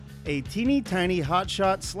A teeny tiny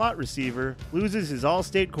hotshot slot receiver loses his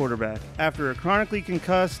all-state quarterback after a chronically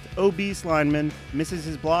concussed, obese lineman misses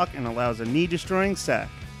his block and allows a knee-destroying sack.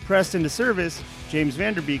 Pressed into service, James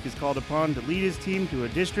Vanderbeek is called upon to lead his team to a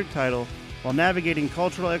district title while navigating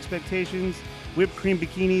cultural expectations, whipped cream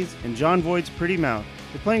bikinis, and John Voight's pretty mouth.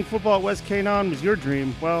 If playing football at West Canaan was your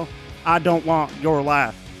dream, well, I don't want your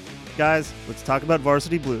life. Guys, let's talk about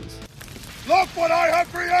Varsity Blues. Look what I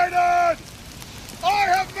have created! I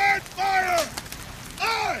have made fire!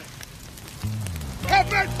 I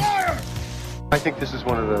have made fire! I think this is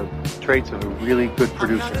one of the traits of a really good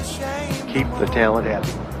producer. Keep the talent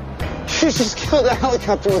happy. She just killed a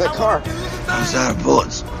helicopter with a car. I'm out of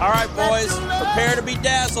bullets. All right, boys, prepare to be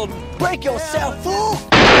dazzled. Break yourself, fool!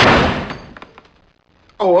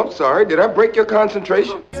 Oh, I'm sorry. Did I break your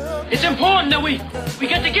concentration? It's important that we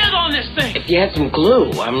get together on this thing. If you had some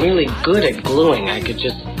glue, I'm really good at gluing. I could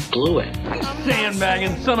just glue it.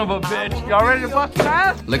 Sandbagging son of a bitch. Y'all ready to bust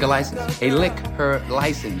fast? Liquor license. A liquor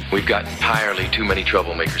license. We've got entirely too many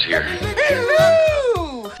troublemakers here.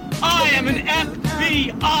 Hello! I am an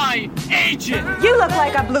FBI agent. You look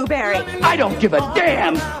like a blueberry. I don't give a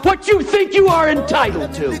damn what you think you are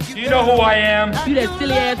entitled to. Do you know who I am? You that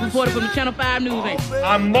silly ass reporter from the Channel 5 News, ain't you?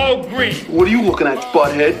 I'm Mo Green. What are you looking at,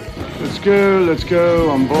 butthead? Let's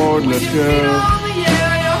go, I'm bored, let's go.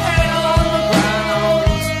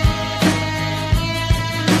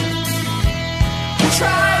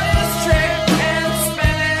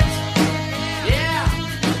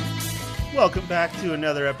 Welcome back to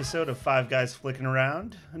another episode of Five Guys Flicking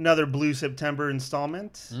Around, another Blue September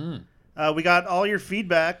installment. We got all your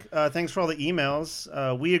feedback. Thanks for all the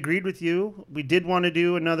emails. We agreed with you. We did want to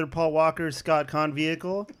do another Paul Walker, Scott Conn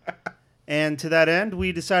vehicle. And to that end,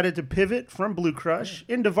 we decided to pivot from Blue Crush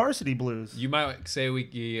into Varsity Blues. You might say we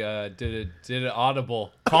did it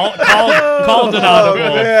audible. Called it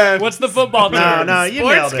audible. Man. What's the football term? No, you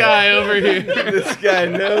Sports nailed it. guy over here. This guy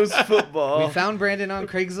knows football. We found Brandon on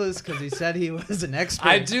Craigslist because he said he was an expert.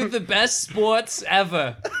 I do the best sports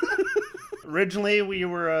ever. Originally, we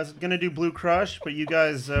were going to do Blue Crush, but you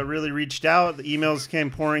guys really reached out. The emails came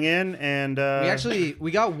pouring in, and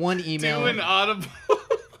we got one email. Do an audible.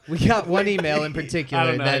 We got one email in particular I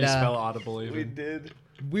don't know that how you spell audible even. We did.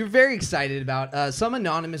 We were very excited about. Some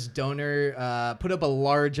anonymous donor put up a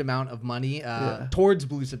large amount of money towards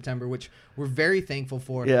Blue September, which we're very thankful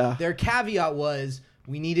for. Yeah. Their caveat was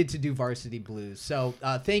we needed to do Varsity Blues. So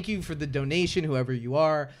thank you for the donation, whoever you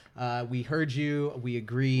are. We heard you. We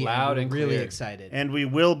agree. Loud and really clear. excited. And we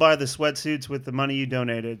will buy the sweatsuits with the money you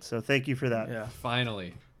donated. So thank you for that. Yeah,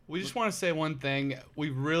 finally. We just want to say one thing. We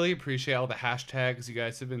really appreciate all the hashtags you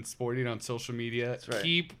guys have been sporting on social media. That's right.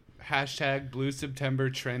 Keep hashtag Blue September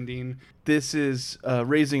trending. This is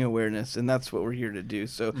raising awareness, and that's what we're here to do.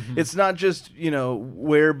 So it's not just,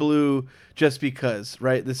 wear blue just because,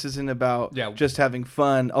 right? This isn't about just having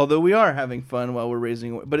fun, although we are having fun while we're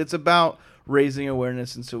raising, but it's about raising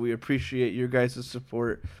awareness, and so we appreciate your guys'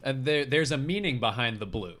 support. And there's a meaning behind the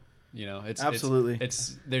blue. Absolutely.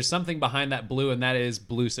 There's something behind that blue, and that is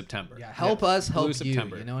Blue September. Yeah, help us, help Blue you.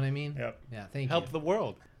 September. You know what I mean? Yep. Yeah, thank you. Help the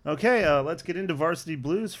world. Okay, let's get into Varsity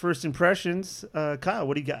Blues. First impressions. Kyle,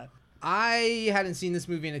 what do you got? I hadn't seen this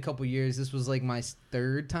movie in a couple years. This was like my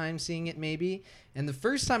third time seeing it, maybe. And the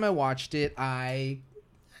first time I watched it, I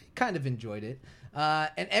kind of enjoyed it.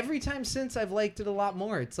 And every time since, I've liked it a lot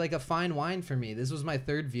more. It's like a fine wine for me. This was my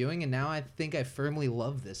third viewing, and now I think I firmly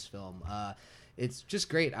love this film. It's just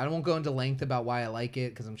great. I won't go into length about why I like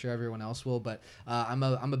it because I'm sure everyone else will, but I'm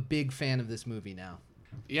a big fan of this movie now.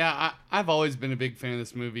 Yeah, I've always been a big fan of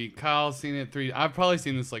this movie. Kyle's seen it I've probably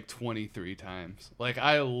seen this like 23 times. Like,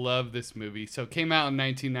 I love this movie. So it came out in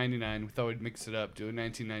 1999. We thought we'd mix it up, do a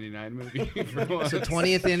 1999 movie. So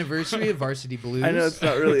 20th anniversary of Varsity Blues. I know it's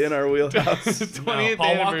not really in our wheelhouse. 20th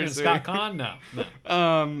Paul Walker anniversary. and Scott Conn?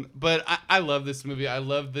 No. But I love this movie. I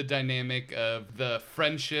love the dynamic of the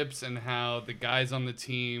friendships and how the guys on the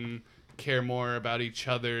team care more about each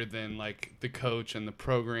other than like the coach and the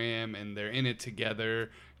program, and they're in it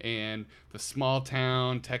together, and the small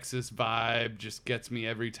town Texas vibe just gets me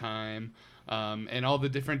every time, and all the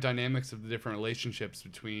different dynamics of the different relationships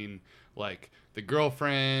between like the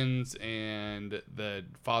girlfriends and the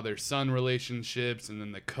father-son relationships, and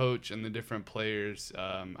then the coach and the different players.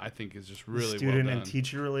 I think is just really Student well done. and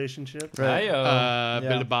teacher relationship. Right.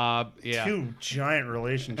 Bit of Bob. Yeah. Two giant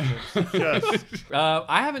relationships. Just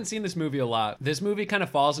I haven't seen this movie a lot. This movie kind of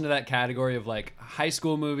falls into that category of like high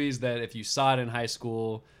school movies that if you saw it in high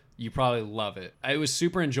school, you probably love it. It was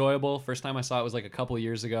super enjoyable. First time I saw it was like a couple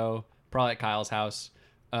years ago, probably at Kyle's house.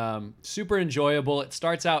 Super enjoyable. It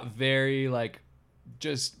starts out very like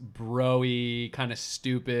just bro-y, kind of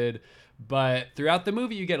stupid. But throughout the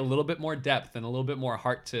movie, you get a little bit more depth and a little bit more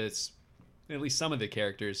heart to at least some of the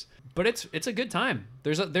characters. But it's a good time.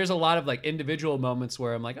 There's a lot of like individual moments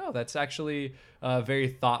where I'm like, oh, that's actually a very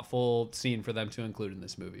thoughtful scene for them to include in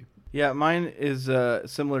this movie. Yeah, mine is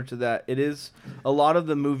similar to that. It is, a lot of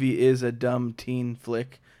the movie is a dumb teen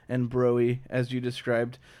flick and bro-y, as you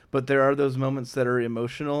described. But there are those moments that are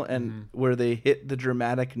emotional and where they hit the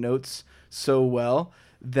dramatic notes so well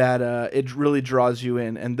that it really draws you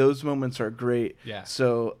in. And those moments are great. Yeah.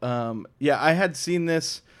 So, I had seen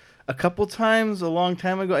this a couple times a long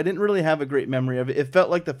time ago. I didn't really have a great memory of it. It felt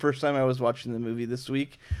like the first time I was watching the movie this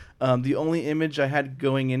week. The only image I had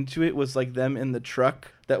going into it was like them in the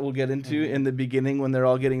truck that we'll get into in the beginning when they're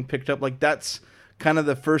all getting picked up. Like that's kind of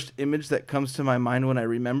the first image that comes to my mind when I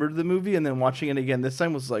remembered the movie. And then watching it again this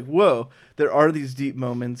time was like, whoa, there are these deep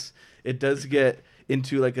moments. It does get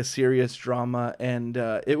into like a serious drama. And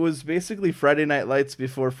it was basically Friday Night Lights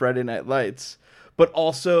before Friday Night Lights, but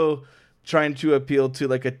also trying to appeal to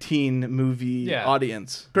like a teen movie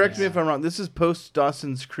audience. Correct me if I'm wrong. This is post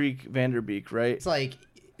Dawson's Creek Vanderbeek, right? It's like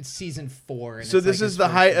it's season 4. And so it's this like is the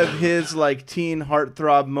height of his like teen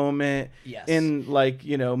heartthrob moment in like,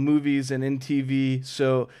 movies and in TV.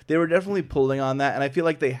 So they were definitely pulling on that. And I feel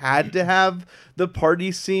like they had to have the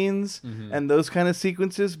party scenes and those kind of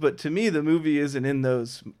sequences. But to me, the movie isn't in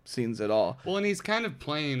those scenes at all. Well, and he's kind of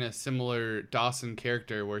playing a similar Dawson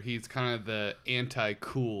character where he's kind of the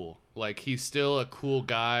anti-cool. Like he's still a cool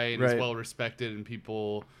guy and he's well respected and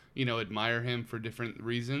people, admire him for different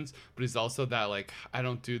reasons, but he's also that like, I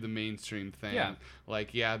don't do the mainstream thing. Yeah.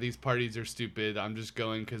 Like, yeah, these parties are stupid. I'm just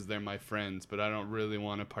going because they're my friends, but I don't really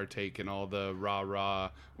want to partake in all the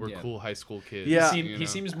rah-rah, we're cool high school kids. Yeah. He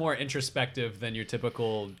seems more introspective than your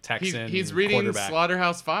typical Texan He's reading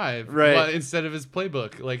Slaughterhouse 5 instead of his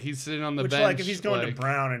playbook. Like, he's sitting on the bench. Like, if he's going to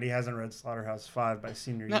Brown and he hasn't read Slaughterhouse 5 by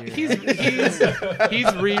senior year.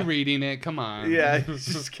 He's rereading it. Come on. Yeah, he's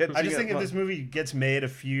just catching I just think if this movie gets made a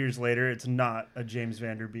few years later, it's not a James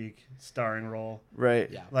Vanderbeek starring role. Right.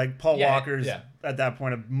 Yeah. Like, Paul Walker's at that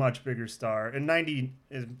point a much bigger star. In 98,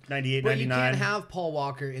 But 99. you can't have Paul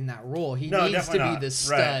Walker in that role. He needs to be the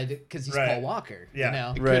stud because he's Paul Walker.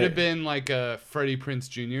 Yeah. It could have been like a Freddie Prinze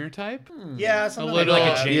Jr. type. Yeah, something like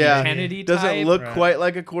a Jamie Kennedy type. Doesn't look quite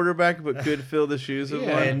like a quarterback, but could fill the shoes of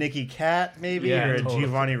one. And Nicky Cat, maybe, or a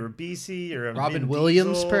Giovanni Ribisi, or a Robin Vin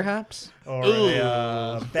Williams, Diesel, perhaps, or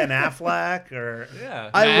a Ben Affleck, or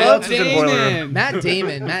I love Damon. Matt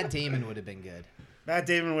Damon would have been good. Matt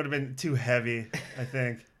Damon would have been too heavy, I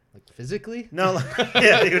think. Like physically? No,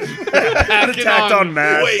 yeah, he would have attacked on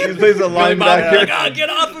Matt. He plays a linebacker. Get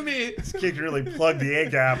off of me! This kid can really plug the A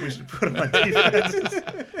gap. We should put him on defense.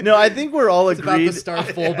 No, I think we're all agreed. About the star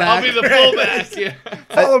fullback. I'll be the fullback. Yeah.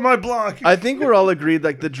 Follow my block. I think we're all agreed.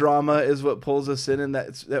 Like the drama is what pulls us in, and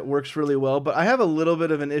that works really well. But I have a little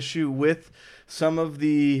bit of an issue with some of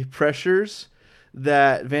the pressures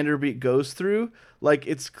that Vanderbeek goes through. Like,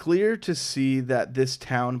 it's clear to see that this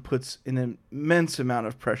town puts an immense amount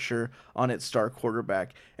of pressure on its star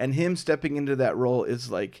quarterback. And him stepping into that role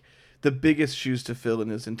is, like, the biggest shoes to fill in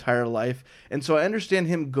his entire life. And so I understand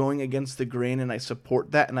him going against the grain, and I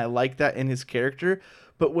support that, and I like that in his character.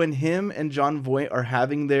 But when him and Jon Voight are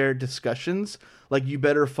having their discussions, like, you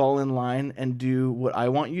better fall in line and do what I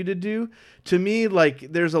want you to do, to me,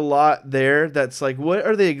 like, there's a lot there that's like, what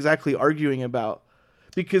are they exactly arguing about?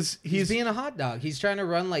 Because he's being a hot dog. He's trying to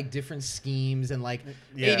run like different schemes and like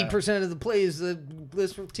 80% of the plays the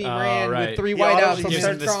this team ran with 3 wideouts on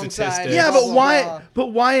their strong side. Yeah, but why? But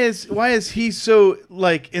why is he so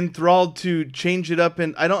like enthralled to change it up?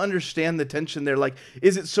 And I don't understand the tension there. Like,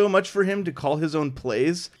 is it so much for him to call his own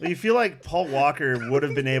plays? Well, you feel like Paul Walker would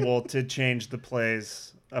have been able to change the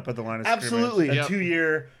plays up at the line of scrimmage. Absolutely. A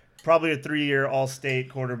 2-year, probably a 3-year All-State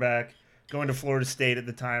quarterback going to Florida State at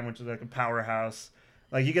the time, which was like a powerhouse.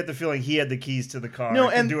 Like, you get the feeling he had the keys to the car. No,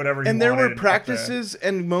 and do whatever he wanted. And there were practices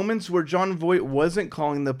and moments where Jon Voight wasn't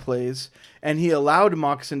calling the plays, and he allowed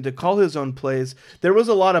Moxon to call his own plays. There was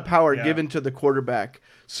a lot of power given to the quarterback.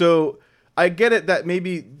 So I get it that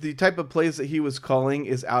maybe the type of plays that he was calling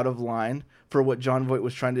is out of line for what Jon Voight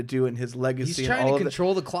was trying to do in his legacy. He's trying to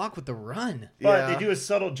control the clock with the run. But they do a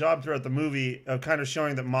subtle job throughout the movie of kind of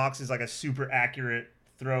showing that Mox is like a super accurate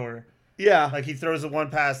thrower. Yeah. Like he throws the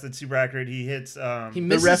one pass that's super accurate. He hits he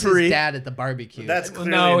misses the referee. his dad at the barbecue. That's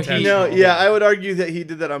clearly intentional. Yeah, I would argue that he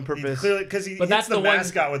did that on purpose. Clearly, because he But hits that's the the one-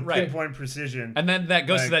 mascot with right. pinpoint precision. And then that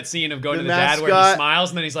goes Like, to that scene of going the to the dad where he mascot- smiles,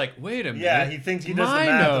 and then he's like, "Wait a minute." Yeah, he thinks he does the My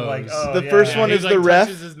math of like, nose. oh, The yeah, first yeah. one He, is like, the ref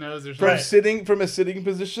touches his nose or from something. a sitting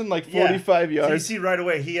position, like Yeah. 45 So you yards. see right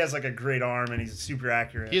away he has like a great arm and he's super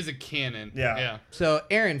accurate. He has a cannon. Yeah. So,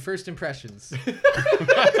 Aaron, first impressions.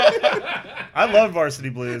 I love Varsity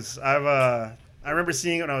Blues. I remember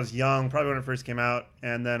seeing it when I was young, probably when it first came out,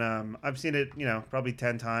 and then I've seen it, probably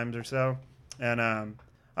 10 times or so, and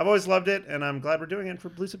I've always loved it, and I'm glad we're doing it for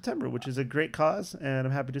Blue September, which is a great cause, and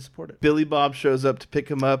I'm happy to support it. Billy Bob shows up to pick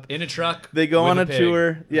him up in a truck. They go with on a pig.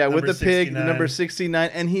 tour, with Number the pig, 69. number 69,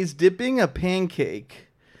 and he's dipping a pancake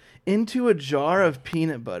into a jar of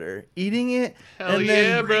peanut butter, eating it, Hell and yeah,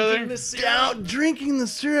 then brother. drinking the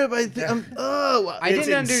syrup. I didn't It's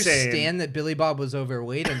insane. understand that Billy Bob was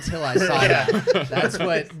overweight until I saw that. That's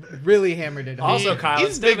what really hammered it home. Also, Kyle, he's a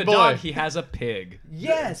instead of big a dog, boy. he has a pig.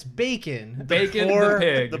 Yes, bacon. Bacon Poor, the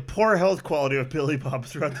pig. the poor health quality of Billy Bob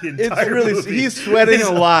throughout the entire It's really movie. he's sweating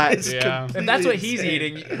a lot. It's Yeah. If that's what he's completely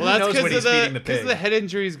eating, insane. he Well, that's knows what he's feeding the because pig. of the head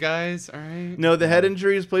injuries, guys. All right. No, the head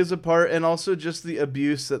injuries plays a part, and also just the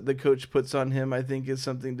abuse that the coach puts on him, I think, is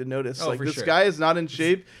something to notice. Oh, like, for this sure. guy is not in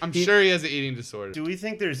shape. I'm sure he has an eating disorder. Do we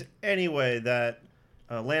think there's any way that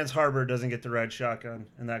Lance Harbor doesn't get the red shotgun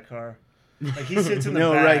in that car? Like he sits in the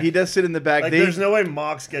No, back. right. He does sit in the back. Like, there's no way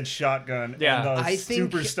Mox gets shotgun. Yeah. and a I think-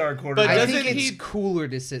 superstar But quarterback. I doesn't think it's he- cooler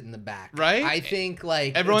to sit in the back. Right? I think,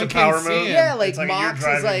 like... Everyone It's a can power see move. him. Yeah, like It's like, Mox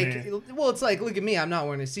you're is driving like... Well, it's like, look at me. I'm not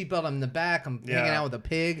wearing a seatbelt. I'm in the back. I'm Yeah. hanging out with a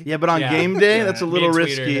pig. Yeah, but on Yeah. game day, Yeah. that's a Me little and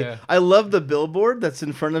Tweeter, risky. yeah. I love the billboard that's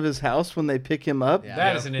in front of his house when they pick him up. Yeah.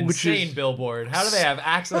 That is an Which insane is billboard. How do they have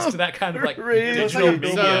access to that kind of like Crazy. It's like digital a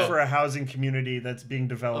billboard media? for a housing community that's being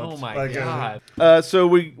developed. Oh my Like, god! So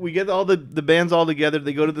we get all the bands all together.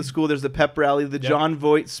 They go to the school. There's the pep rally, the John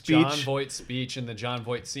Voight speech. John Voight speech and the John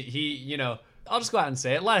Voight. I'll just go out and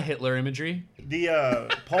say it. A lot of Hitler imagery. The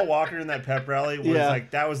Paul Walker in that pep rally was Yeah.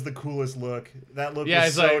 like, that was the coolest look. That look Yeah, was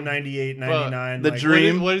it's so like- 98, 99. the like,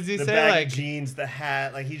 dream. What does he the say? baggy Like jeans, the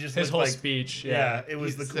hat, like he just His looked whole like, speech. Yeah, it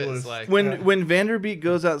was he the says, coolest. like- When Vanderbeek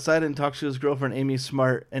goes outside and talks to his girlfriend Amy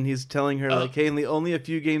Smart, and he's telling her like, "Hey, only a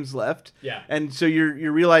few games left." Yeah. And so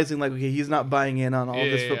you're realizing like, okay, he's not buying in on all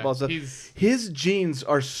this Yeah, football stuff. he's- His jeans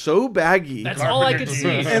are so baggy. That's all I Carpenter could see.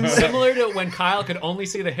 jeans. And similar to when Kyle could only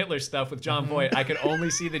see the Hitler stuff with John Voight, I could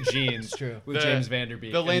only see the jeans with James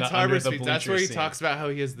Vanderbeek. The in Lance under Harbor the speech. That's where he bleacher talks about how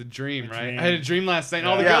he has the dream, right? dream. I had a dream last night, and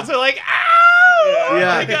all the Yeah. girls are like, "Ah!" Yeah.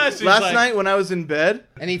 my gosh, he's Last like- night when I was in bed,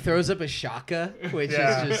 And he throws up a shaka, which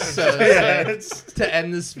Yeah. is just so Yeah, sick it's- to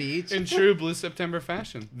end the speech. in true Blue September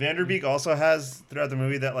fashion. Vanderbeek also has throughout the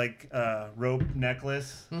movie that like rope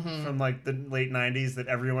necklace from like the late 90s that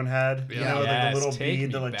everyone had. You Yeah. know, like Yes, the little take bead,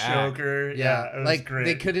 me the like back. choker. Yeah, it was like great.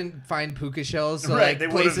 they couldn't find puka shells, so Right, like they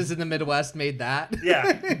would've- places in the Midwest made that.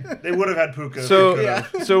 Yeah, they would have had puka. if so they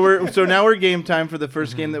could've. so now we're game time for the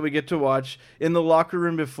first game that we get to watch. In the locker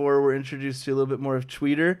room before, we're introduced to a little bit more of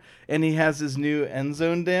Tweeter, and he has his new end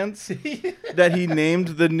zone dance that he named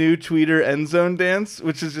the new Tweeter end zone dance,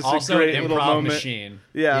 which is just Also a great an little improv moment. machine.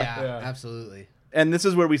 Yeah. Absolutely. And this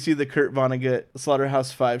is where we see the Kurt Vonnegut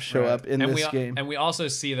Slaughterhouse 5 show up in and this game. And we also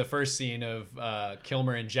see the first scene of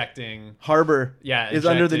Kilmer injecting. Harbor Yeah, is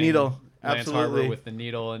under the injecting needle. Lance Harbor Absolutely. with the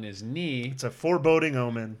needle in his knee. It's a foreboding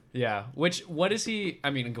omen. Yeah. What is he?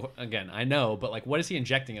 I mean, again, I know, but like, what is he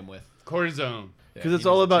injecting him with? Cortisone. Because it's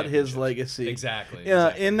all about his legacy. Exactly.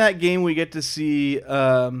 Yeah, in that game, we get to see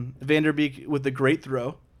Vanderbeek with the great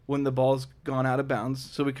throw when the ball's gone out of bounds.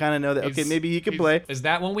 So we kind of know that, okay, maybe he can play. Is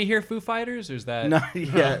that when we hear Foo Fighters, or is that Not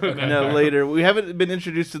yet. No, later. We haven't been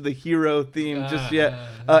introduced to the hero theme just yet.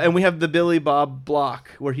 And we have the Billy Bob block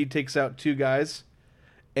where he takes out two guys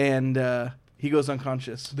and he goes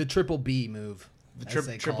unconscious. The triple B move. the as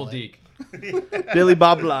they triple call it. deke? Billy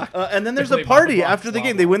Bob block. And then there's Billy a party Bob after the block.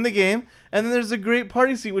 game. They win the game. And then there's a great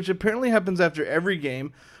party scene, which apparently happens after every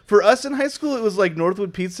game. For us in high school, it was like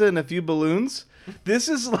Northwood Pizza and a few balloons. This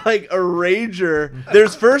is like a rager.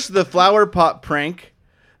 There's first the flower pot prank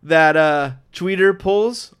that Tweeter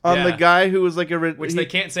pulls on the Yeah. guy who was like a... Which they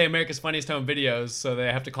can't say America's Funniest Home Videos, so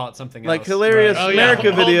they have to call it something Like else. hilarious Oh, America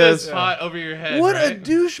yeah. Hold videos. this pot over your head. What right? a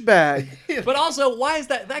douchebag. But also, why is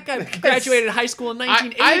that guy graduated high school in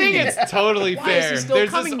 1980? I think it's totally Why is fair. he still There's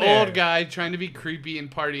coming this there? old guy trying to be creepy and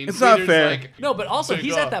partying. It's not Peter's fair. Like, No, but also Take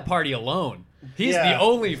he's off. at that party alone. He's Yeah. the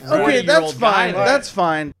only 40-year-old Okay, that's guy fine. there. That's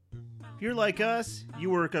fine. If you're like us, you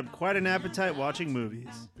work up quite an appetite watching movies.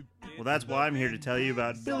 Well, that's why I'm here to tell you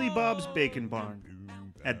about Billy Bob's Bacon Barn.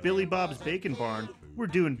 At Billy Bob's Bacon Barn, we're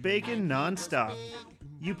doing bacon non-stop.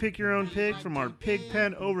 You pick your own pig from our pig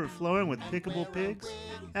pen overflowing with pickable pigs.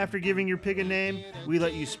 After giving your pig a name, we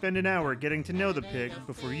let you spend an hour getting to know the pig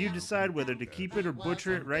before you decide whether to keep it or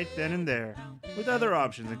butcher it right then and there. With other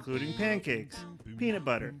options including pancakes, peanut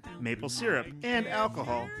butter, maple syrup, and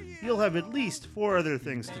alcohol, you'll have at least 4 other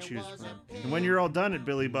things to choose from. And when you're all done at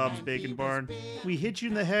Billy Bob's Bacon Barn, we hit you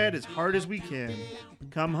in the head as hard as we can.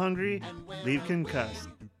 Come hungry, leave concussed.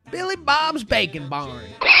 Billy Bob's Bacon Barn.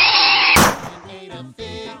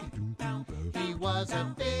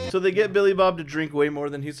 So they get Billy Bob to drink way more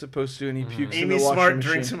than he's supposed to, and he pukes in the Amy washing Smart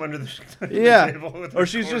machine. drinks him under the table with or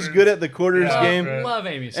she's just good at the quarters game. Love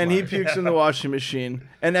Amy Smart. And he pukes in the washing machine.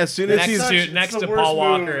 And as soon as next to Paul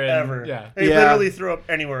Walker ever. They literally throw up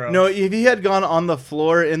anywhere else. No, if he had gone on the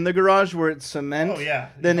floor in the garage where it's cement,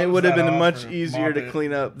 then it would have been much easier to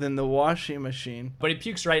clean up than the washing machine. But he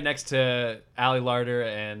pukes right next to Ali Larder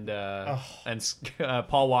and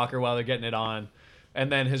Paul Walker while they're getting it on. And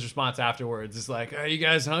then his response afterwards is like, "Are you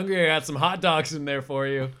guys hungry? I got some hot dogs in there for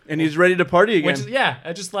you." And he's ready to party again. Which is,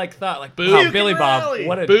 I just thought wow, Billy Bob,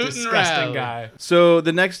 what a disgusting guy. So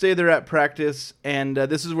the next day they're at practice, and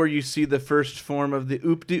this is where you see the first form of the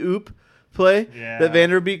oop-de-oop play that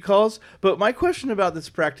Vanderbeek calls. But my question about this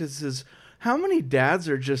practice is, how many dads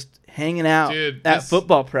are just hanging out at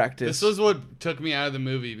football practice? This was what took me out of the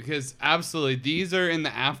movie, because absolutely these are in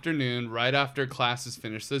the afternoon right after class is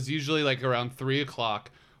finished. So it's usually like around 3:00.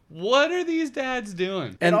 What are these dads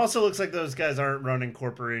doing? And it also looks like those guys aren't running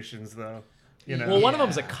corporations, though. You know? Well, one of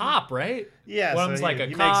them's a cop, right? Yeah, one of them's like a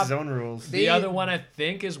he cop. makes his own rules. The other one, I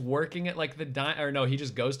think, is working at like the diner. Or no, he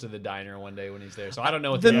just goes to the diner one day when he's there. So I don't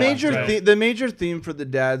know what the major theme for the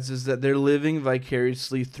dads is that they're living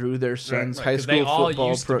vicariously through their son's high school they all football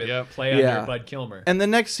used to play under Bud Kilmer. And the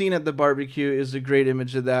next scene at the barbecue is a great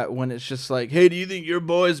image of that, when it's just like, "Hey, do you think your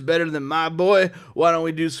boy's better than my boy? Why don't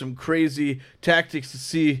we do some crazy tactics to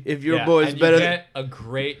see if your boy's better?" You get a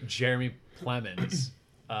great Jeremy Plemons.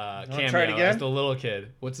 Cameo try it again? as the little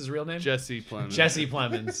kid. What's his real name? Jesse Plemons. Jesse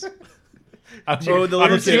Plemons. The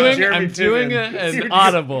little kid. I'm doing an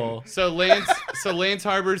audible. So Lance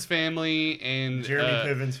Harbor's family and Jeremy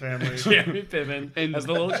Piven's family. Jeremy Piven and as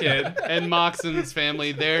the little kid and Moxon's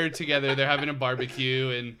family. They're together. They're having a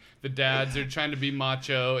barbecue, and the dads are trying to be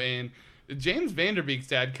macho. And James Vanderbeek's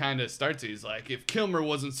dad kind of starts it. He's like, "If Kilmer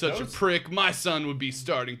wasn't such a prick, my son would be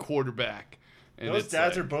starting quarterback." And those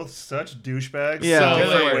dads are both such douchebags. Yeah. So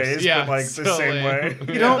different ways, but like the same way.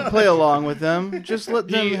 You don't play along with them. Just let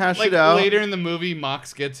them hash it out. Later in the movie,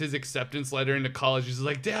 Mox gets his acceptance letter into college. He's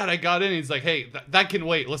like, "Dad, I got in." He's like, "Hey, that can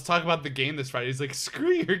wait. Let's talk about the game this Friday." He's like,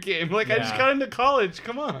 "Screw your game. Like, I just got into college.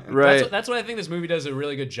 Come on." Right. That's what I think this movie does a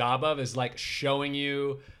really good job of, is like showing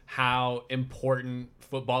you how important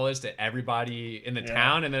football is to everybody in the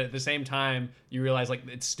town, and then at the same time you realize like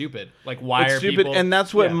it's stupid. Like, why it's are stupid? people? And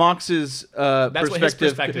that's what Mox's that's what his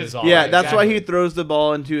perspective is all. Yeah, right, that's exactly. why he throws the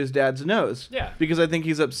ball into his dad's nose. Yeah, because I think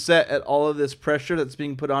he's upset at all of this pressure that's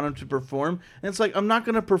being put on him to perform, and it's like, I'm not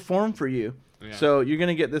going to perform for you. Yeah. So you're going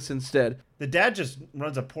to get this instead. The dad just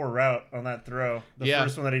runs a poor route on that throw. The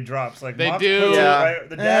first one that he drops. Like, they Mox do. Right?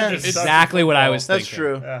 The dad just exactly what I was thinking. That's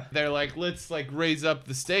true. Yeah. They're like, let's like raise up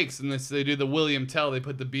the stakes, and they do the William Tell. They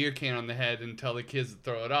put the beer can on the head and tell the kids to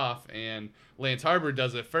throw it off. And Lance Harbor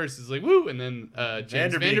does it first. He's like, "Woo!" And then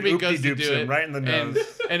James Vanderbeek goes to do it right in the nose.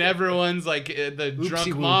 And everyone's like, the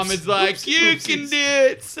drunk mom is like, "You can do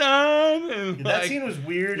it, son." And that scene was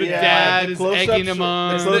weird. The dad is egging him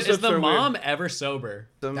on. Is the mom ever sober?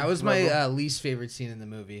 That was my least favorite scene in the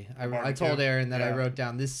movie. I told Aaron that I wrote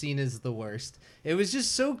down, this scene is the worst. It was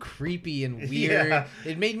just so creepy and weird. Yeah.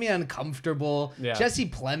 It made me uncomfortable. Yeah. Jesse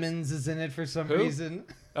Plemons is in it for some reason.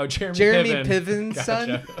 Oh, Jeremy Piven's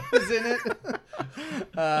son is in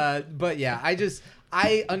it. But yeah,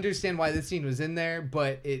 I understand why this scene was in there,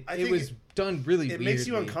 but it was done really weirdly. It makes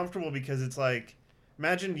you uncomfortable because it's like,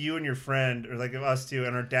 imagine you and your friend, or like us two,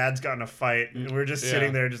 and our dad's got in a fight, and we're just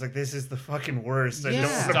sitting there just like, this is the fucking worst. I don't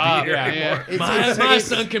want to be here anymore. My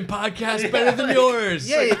son can podcast better than yours.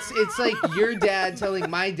 Yeah, it's like your dad telling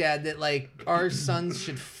my dad that like our sons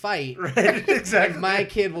should fight. Right, exactly. And my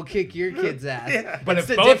kid will kick your kid's ass. Yeah. But it's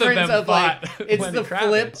if the both of difference them of like, fought it's Lenny the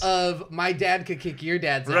flip Kravitz. of my dad could kick your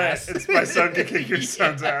dad's ass. Right, it's my son could kick your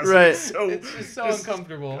son's ass. Right. It's just so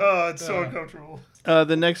uncomfortable. Oh, it's so uncomfortable.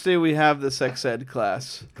 The next day we have the sex ed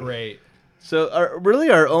class. Great. So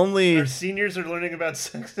our only... Our seniors are learning about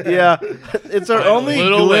sex ed. Yeah, it's our only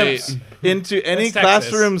glimpse into any That's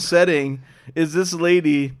classroom setting is this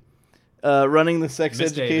lady running the sex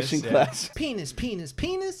Miss education Davis, class.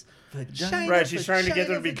 Penis. Right, she's trying to get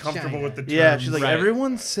them to be comfortable with the terms. Yeah, she's like,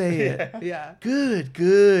 everyone say it. Yeah. Good.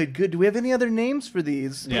 Do we have any other names for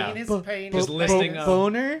these? Yeah. Pain Just listing up.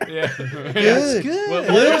 boner. Yeah. Good. What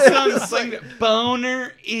little son sang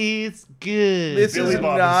boner is good. This Billy is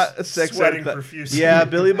Bob not is a sex sweating ed. profusely. Yeah,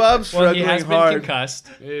 Billy Bob's Well, he struggling has been hard. concussed.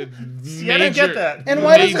 See, I didn't get that. And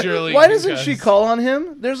why Majorly doesn't she concussed. call on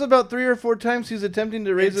him? There's about 3 or 4 times he's attempting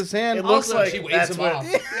to raise his hand. It looks Also, like she waves that's him what.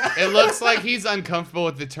 off. It looks like he's uncomfortable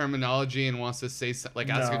with the terminology and wants to say ask a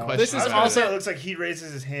No. question. This is I was also- gonna say it looks like he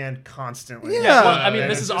raises his hand constantly. Yeah. Well, I mean,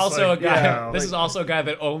 And this it's is just also like, a guy. yeah, This like- is also a guy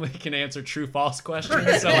that only can answer true false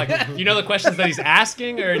questions. So, like, you know the questions that he's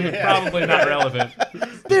asking, or you're probably not relevant.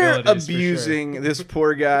 They're abilities, for sure. abusing this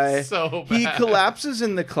poor guy. So He bad. collapses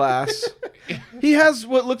in the class. He has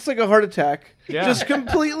what looks like a heart attack. Yeah. Just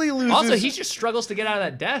completely loses. Also, he just struggles to get out of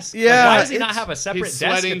that desk. Like, Yeah, why does he not it's- have a separate he's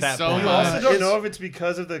desk sweating at that so point? You also much. don't know if it's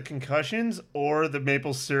because of the concussions or the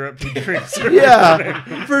maple syrup he drinks.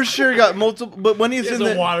 Yeah, for sure got multiple. But when he's He has in a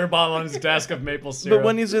the water bottle on his desk of maple syrup. But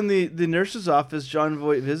when he's in the nurse's office, John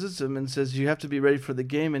Voight visits him and says, "You have to be ready for the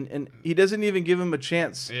game," and he doesn't even give him a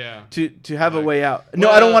chance to have a way out. No,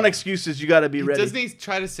 I don't want excuses. You got to be ready. Doesn't he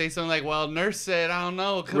try to say something like, "Well, nurse said, I don't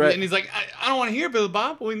know," Right. and he's like, "I don't want to hear Billy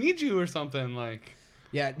Bob. We need you," or something like.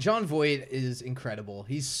 Yeah, John Voight is incredible.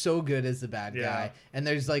 He's so good as the bad guy. And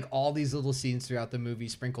there's like all these little scenes throughout the movie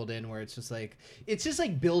sprinkled in where it's just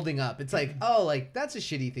like building up. It's like, oh, like that's a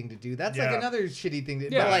shitty thing to do. That's like another shitty thing to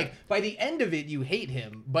do. Yeah. But like by the end of it you hate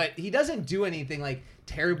him, but he doesn't do anything like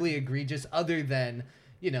terribly egregious other than,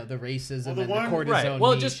 you know, the racism and the cortisone right.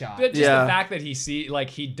 Well, knee just shot. the fact that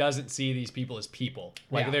he doesn't see these people as people.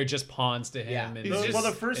 Like they're just pawns to him. And Well,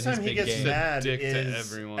 the first time he gets mad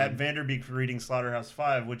is at Vanderbeek for reading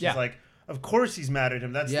Slaughterhouse-Five, which is like, of course he's mad at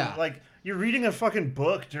him. That's like, you're reading a fucking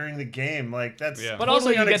book during the game. Like, that's But also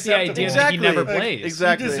you get the idea that he never plays.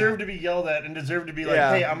 Exactly. You deserve to be yelled at and deserve to be like,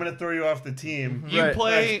 hey, I'm going to throw you off the team.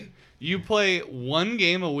 You play one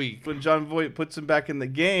game a week. When John Voight puts him back in the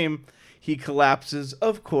game, he collapses,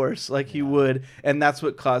 of course, like he would, and that's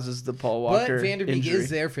what causes the Paul Walker But Vanderbeek injury. is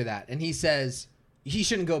there for that, and he says he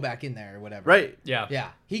shouldn't go back in there or whatever. Right. Yeah. Yeah.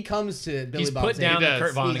 He comes to Billy He's Bob. put down the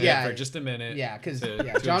Kurt Vonnegut for just a minute. Yeah, because to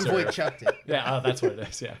John observe. Voight chucked it. Yeah, that's what it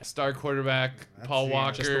is. Yeah. Star quarterback Paul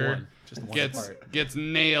Just the Walker one. Just the one part. gets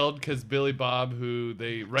nailed because Billy Bob, who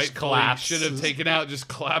they rightfully should have taken out, just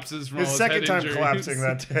collapses from His all second head time injuries. collapsing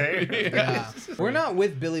that day. Yeah. We're not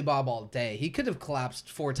with Billy Bob all day. He could have collapsed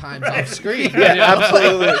 4 times off screen. Yeah,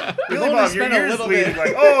 absolutely. Billy Bob, your ears bleeding.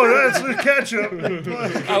 Like, oh, that's the ketchup.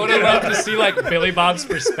 I would have loved to see like Billy Bob's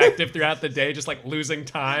perspective throughout the day, just like losing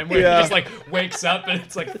time, where he just like wakes up and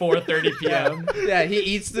it's like 4:30 p.m. Yeah, he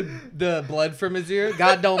eats the blood from his ear.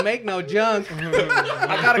 God don't make no junk.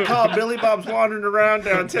 I gotta call Billy Bob's wandering around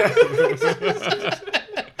downtown.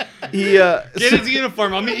 He Get his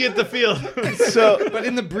uniform. I'll meet you at the field. But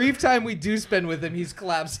in the brief time we do spend with him, he's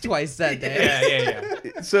collapsed twice that day.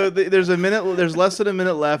 Yeah. So there's a minute. There's less than a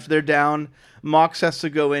minute left. They're down. Mox has to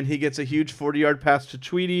go in. He gets a huge 40-yard pass to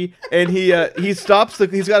Tweety, and he stops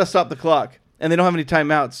he's got to stop the clock. And they don't have any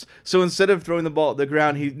timeouts. So instead of throwing the ball at the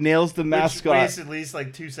ground, he nails the mascot. Which wastes at least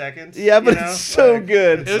like 2 seconds. Yeah, but you know? it's so Like,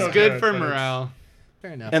 good. It was good for morale.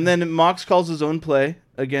 Fair enough. And then Mox calls his own play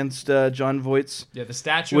against John Voight's. Yeah, the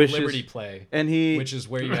Statue of Liberty play, and which is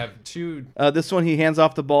where you have two. This one he hands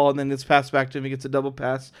off the ball and then it's passed back to him. He gets a double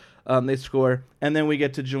pass. They score, and then we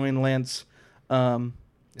get to join Lance in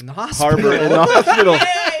the hospital. Harbor in the hospital.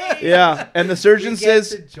 Yeah, and the surgeon says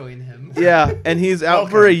to join him. Yeah, and he's out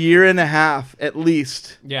for a year and a half at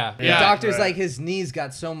least. Yeah, The doctor's like his knees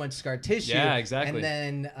got so much scar tissue. Yeah, exactly.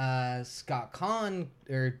 And then Scott Conn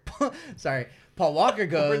Paul Walker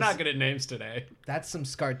goes. We're not good at names today. That's some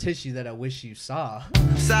scar tissue that I wish you saw.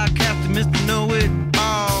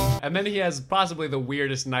 And then he has possibly the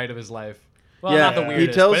weirdest night of his life. Well, Yeah, not the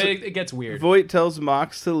weirdest, but it gets weird. Voight tells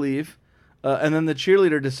Mox to leave. And then the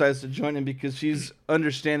cheerleader decides to join him because she's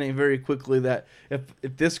understanding very quickly that if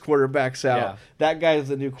this quarterback's out, that guy is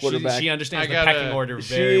the new quarterback. She understands the pecking order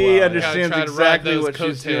very She well. understands exactly what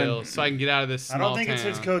she's doing. So I can get out of this small I don't think town. it's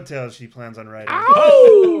his coattails she plans on riding.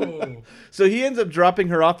 Oh! So he ends up dropping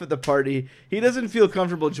her off at the party. He doesn't feel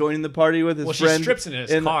comfortable joining the party with his friend. She strips in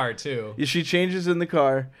his car, too. She changes in the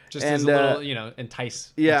car. Just as a little,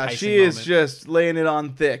 enticing she is moment. just laying it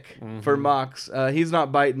on thick for Mox. He's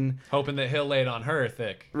not biting. Hoping that he'll lay it on her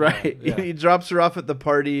thick. Right. Yeah. He drops her off at the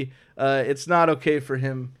party. It's not okay for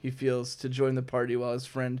him, he feels, to join the party while his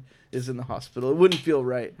friend is in the hospital. It wouldn't feel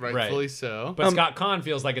right. Rightfully so. But Scott Conn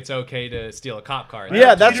feels like it's okay to steal a cop car.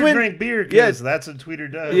 Yeah, that's Tweeter when drink beer because that's what Tweeter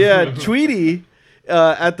does. Yeah, Tweety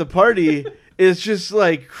at the party is just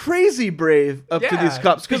like crazy brave up to these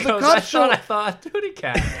cops because the cops I thought Tootie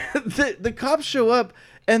Cat. the cops show up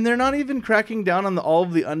and they're not even cracking down on all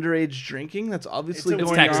of the underage drinking that's obviously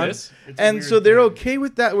going Texas. on. And so they're okay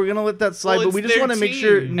with that. We're gonna let that slide, but we just want to make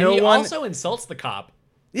sure no he one also insults the cop.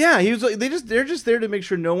 Yeah, he was like they're just there to make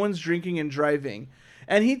sure no one's drinking and driving.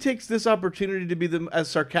 And he takes this opportunity to be as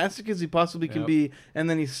sarcastic as he possibly can be, and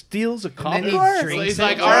then he steals a cop car. So he's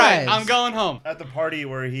like, "All right, I'm going home." At the party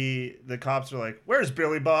where the cops are like, "Where's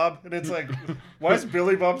Billy Bob?" And it's like, "Why is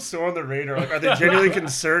Billy Bob still on the radar? Like, are they genuinely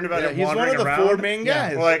concerned about him wandering around?" He's one of the 4 main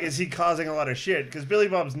guys. Or like, is he causing a lot of shit? Because Billy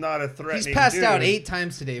Bob's not a threatening. He's passed dude. out 8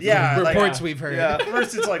 times today. From reports we've heard. Yeah.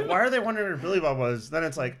 First, it's like, why are they wondering where Billy Bob was? Then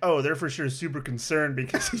it's like, oh, they're for sure super concerned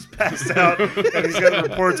because he's passed out and he's got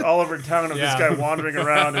reports all over town of this guy wandering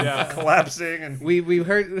around and collapsing. And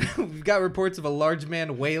we've got reports of a large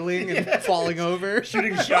man wailing and falling over,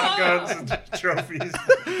 shooting shotguns and trophies.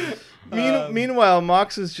 Meanwhile,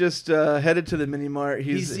 Mox is just headed to the mini mart.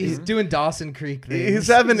 He's doing Dawson Creek things. He's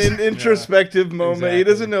having an introspective moment. Exactly. He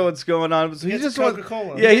doesn't know what's going on, so he just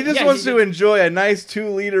Coca-Cola. He just wants to enjoy a nice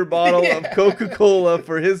 2-liter bottle of Coca-Cola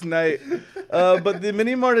for his night. But the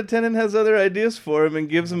mini mart attendant has other ideas for him and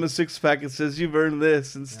gives him a 6-pack and says, "You've earned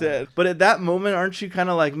this instead." But at that moment, aren't you kind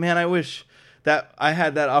of like, man, I wish that I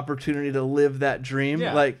had that opportunity to live that dream.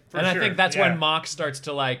 Yeah. Like, and I think that's when Mox starts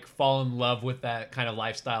to like fall in love with that kind of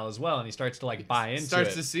lifestyle as well, and he starts to like buy into it.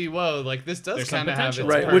 Starts to see, whoa, like this does kind of have its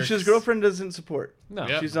right, perks. which his girlfriend doesn't support. No,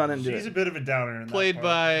 she's not into it. She's a bit of a downer. In Played that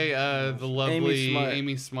by the lovely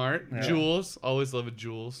Amy Smart. Yeah. Jules, always love a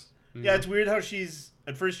Jules. Yeah, it's weird how she's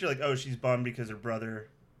at first you're like, oh, she's bummed because her brother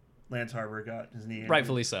Lance Harbor got his knee injured.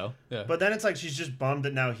 Rightfully so. Yeah. But then it's like she's just bummed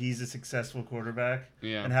that now he's a successful quarterback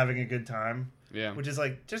and having a good time. Yeah. Which is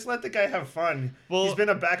like, just let the guy have fun. Well, he's been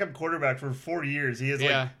a backup quarterback for 4 years. He has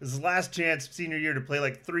like his last chance senior year to play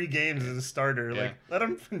like 3 games as a starter. Like, let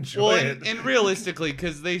him enjoy it. And realistically,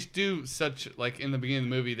 because they do such, like in the beginning of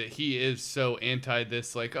the movie, that he is so anti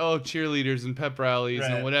this, like, oh, cheerleaders and pep rallies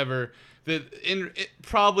and whatever. That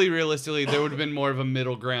probably realistically there would have been more of a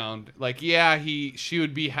middle ground. Like, she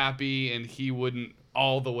would be happy and he wouldn't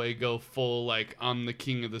all the way go full like I'm the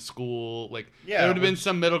king of the school. Like there would have been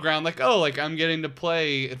some middle ground. Like, oh, like I'm getting to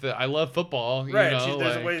play. I love football. You know,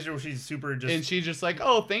 there's ways where she's super just and she's just like,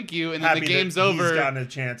 oh, thank you. And then the game's over. He's gotten a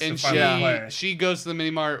chance and to finally play. She goes to the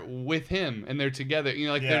mini mart with him and they're together. You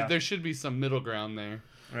know, like there should be some middle ground there.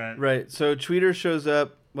 Right. So Tweeter shows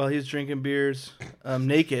up while he's drinking beers,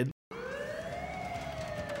 naked.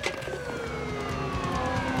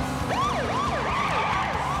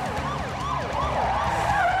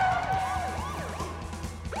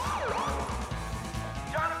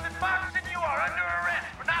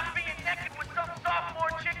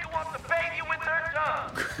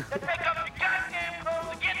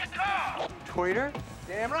 Tweeter?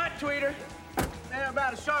 Damn right, Tweeter. They're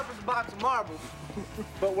about as sharp as a box of marbles.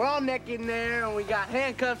 But we're all naked in there, and we got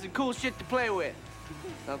handcuffs and cool shit to play with.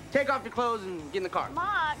 So take off your clothes and get in the car.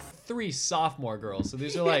 Mox. 3 sophomore girls. So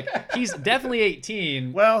these are like, he's definitely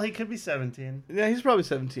 18. Well, he could be 17. Yeah, he's probably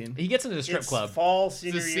 17. He gets into the strip club. Fall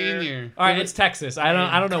senior It's a senior. year. All right, it's Texas.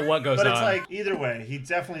 I don't know what goes on. But it's like either way, he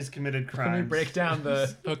definitely has committed crimes. Let me break down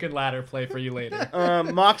the hook and ladder play for you later.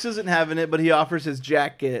 Mox isn't having it, but he offers his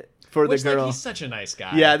jacket for the girl. Like, he's such a nice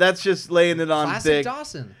guy. Yeah, that's just laying it on Classic thick.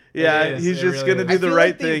 Dawson. Yeah, he's just gonna do the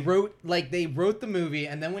right thing. They wrote the movie,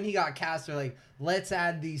 and then when he got cast, they're like, let's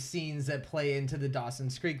add these scenes that play into the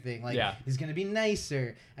Dawson's Creek thing. Like, he's gonna be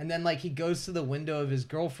nicer, and then like he goes to the window of his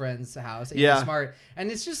girlfriend's house, Amy Smart,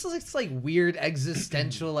 and it's just it's like weird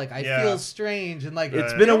existential. Like I feel strange, and like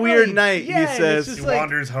it's been a weird night. He says he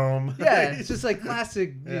wanders home. Yeah, it's just like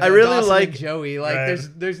classic. I really Dawson like and Joey. Like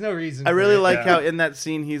there's no reason. I really like how in that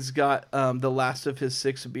scene he's got the last of his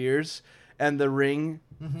 6 beers, and the ring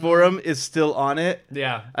for him is still on it.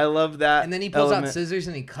 Yeah, I love that. And then he pulls out scissors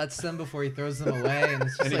and he cuts them before he throws them away. And,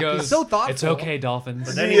 it's just and he goes, he's so thoughtful. It's okay, dolphins.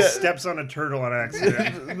 But then he steps on a turtle on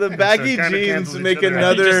accident. The baggy jeans make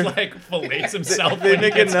another. He just like fillets himself. They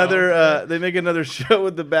make another. They make another show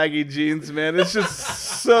with the baggy jeans. Man, it's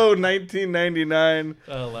just so 1999.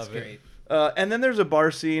 I love it. And then there's a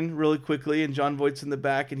bar scene really quickly, and John Voight's in the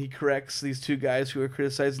back, and he corrects these 2 guys who are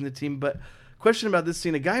criticizing the team. But question about this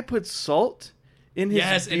scene: a guy puts salt in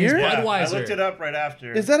his beer? In his Budweiser. I looked it up right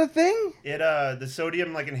after. Is that a thing? It the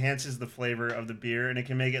sodium like enhances the flavor of the beer, and it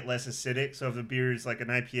can make it less acidic. So if the beer is like an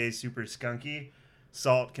IPA super skunky,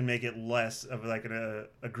 salt can make it less of like an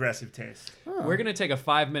aggressive taste. Oh. We're gonna take a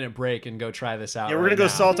 5-minute break and go try this out. Yeah, we're gonna go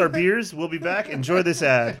salt our beers. We'll be back. Enjoy this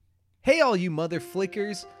ad. Hey, all you mother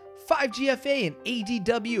flickers. 5GFA and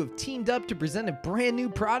ADW have teamed up to present a brand new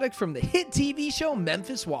product from the hit TV show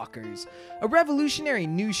Memphis Walkers, a revolutionary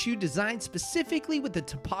new shoe designed specifically with the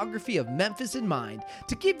topography of Memphis in mind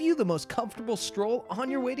to give you the most comfortable stroll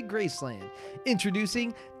on your way to Graceland.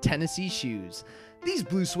 Introducing Tennessee Shoes. These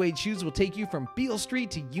blue suede shoes will take you from Beale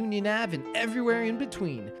Street to Union Ave and everywhere in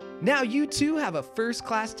between. Now you too have a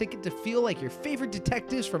first-class ticket to feel like your favorite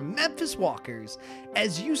detectives from Memphis Walkers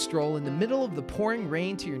as you stroll in the middle of the pouring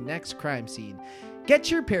rain to your next crime scene.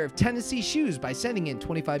 Get your pair of Tennessee shoes by sending in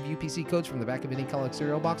 25 UPC codes from the back of any college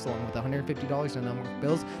cereal box along with $150 in unmarked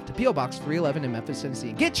bills to P.O. Box 311 in Memphis,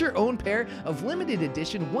 Tennessee. Get your own pair of limited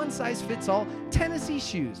edition one-size-fits-all Tennessee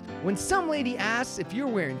shoes. When some lady asks if you're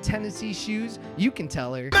wearing Tennessee shoes, you can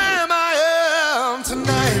tell her, "Ma'am, I am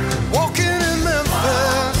tonight, walking in Memphis.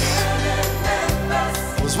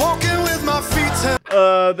 Was walking with my feet."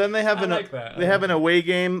 Then they have an away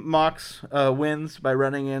game. Mox wins by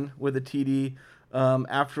running in with a TD.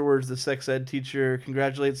 Afterwards, the sex ed teacher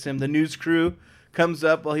congratulates him. The news crew comes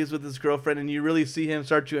up while he's with his girlfriend, and you really see him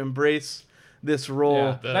start to embrace this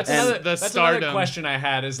role. Yeah. That's another question I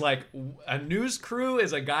had is like, a news crew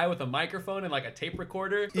is a guy with a microphone and like a tape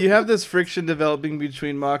recorder. You have this friction developing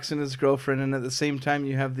between Mox and his girlfriend, and at the same time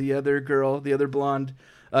you have the other girl, the other blonde,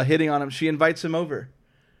 hitting on him. She invites him over,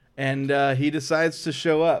 and he decides to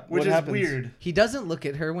show up. Which what is happens? weird. He doesn't look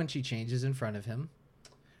at her when she changes in front of him.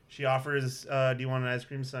 She offers, do you want an ice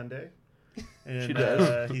cream sundae? And, she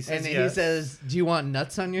does. He says and yes. he says, do you want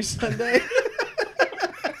nuts on your sundae?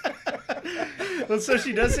 Well, so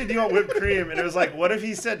she does say, do you want whipped cream? And it was like, what if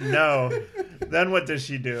he said no? Then what does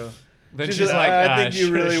she do? Then she's like, I think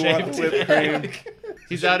you really want whipped cream.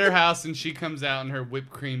 He's at her house, and she comes out in her whipped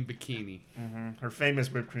cream bikini. Mm-hmm. Her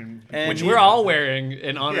famous whipped cream. Which we're all wearing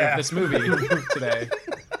in honor of this movie today.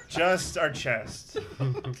 Just our chest.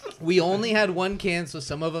 We only had one can, so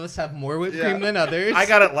some of us have more whipped cream than others. I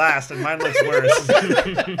got it last, and mine looks worse.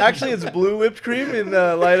 Actually, it's blue whipped cream in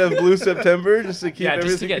the light of Blue September, just to keep everything.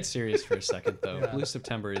 Just to get serious for a second, though. Blue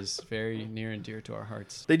September is very near and dear to our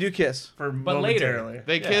hearts. They do kiss. But momentarily. later.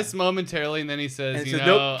 They kiss momentarily, and then he says, and you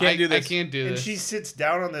know, nope, can't do this. I can't do and this. And she sits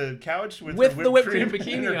down on the couch with the whipped cream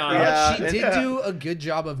bikini on. Yeah, she did do a good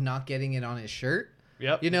job of not getting it on his shirt.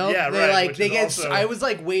 Yep. You know, yeah, they right, like they get. also... I was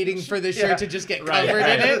like waiting for the shirt to just get covered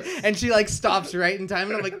in it, and she like stops right in time,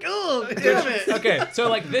 and I'm like, oh, damn it. Okay, so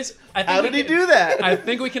like this, I think how did he do that? I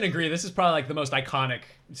think we can agree this is probably like the most iconic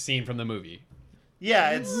scene from the movie.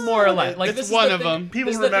 Yeah, it's more or less. Like it's this is one the of thing, them.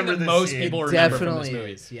 People this remember is the thing that this most scene. people remember Definitely from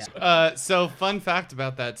this movie. Yeah. So fun fact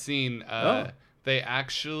about that scene. They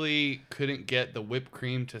actually couldn't get the whipped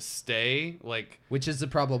cream to stay, like, which is the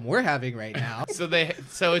problem we're having right now.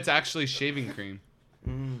 So it's actually shaving cream.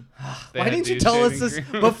 Why didn't you tell us this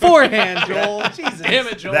beforehand, Joel? Jesus. Damn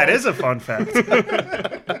it, Joel. That is a fun fact.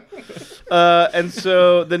 And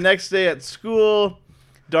so the next day at school,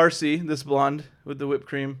 Darcy, this blonde with the whipped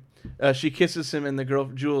cream, she kisses him, and the girl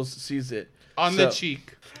Jules sees it on the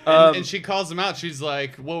cheek. And she calls him out. She's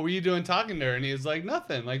like, what were you doing talking to her? And he's like,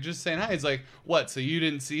 nothing. Like, just saying hi. He's like, what? So you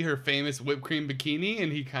didn't see her famous whipped cream bikini?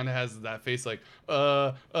 And he kind of has that face like,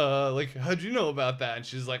 like, how'd you know about that? And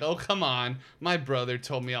she's like, oh, come on. My brother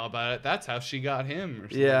told me all about it. That's how she got him. Or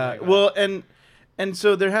something like that. Well, and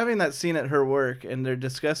so they're having that scene at her work, and they're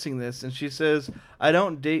discussing this, and she says, I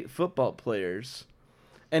don't date football players.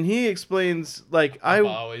 And he explains, like, I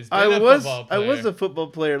was a football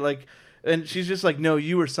player, like. And she's just like, no,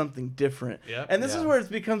 you were something different. Yep. And this is where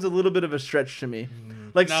it becomes a little bit of a stretch to me.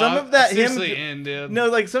 Like some of that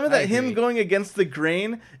him going against the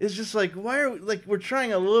grain is just like, why are we're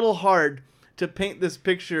trying a little hard to paint this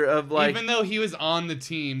picture of like, even though he was on the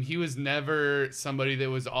team, he was never somebody that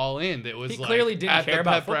was all in. That was he clearly didn't at care the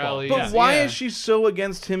about pep football. rally. But why is she so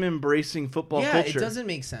against him embracing football culture? Yeah, it doesn't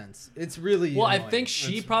make sense. It's really well. annoying. I think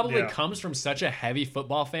she probably comes from such a heavy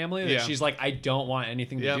football family that she's like, I don't want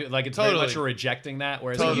anything to do. Like it's very much rejecting that.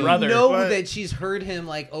 Whereas her brother, that she's heard him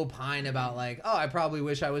like opine about like, oh, I probably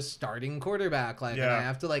wish I was starting quarterback. Like, and I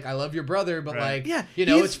have to like, I love your brother, but like, you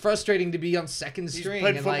know, it's frustrating to be on second string. He's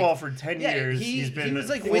played and football for 10 years. He's been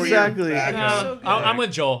like exactly. I'm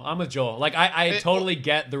with Joel. Like I totally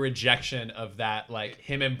get the rejection of that. Like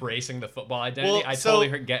him embracing the football identity. Well, I totally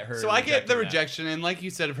get her. So I get the rejection, and like you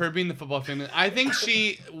said, of her being the football fan, I think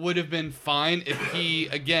she would have been fine if he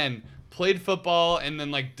again played football and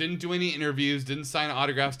then like didn't do any interviews, didn't sign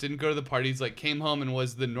autographs, didn't go to the parties, like came home and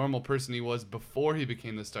was the normal person he was before he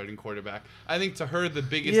became the starting quarterback. I think to her the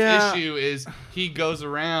biggest issue is he goes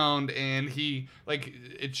around and he like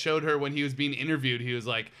it showed her when he was being interviewed, he was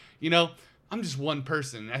like, you know, I'm just one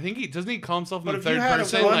person. I think doesn't he call himself in But the if you third had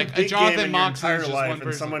person? one Like big Jonathan game in your Moxley entire is just life one and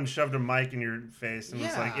person. someone shoved a mic in your face and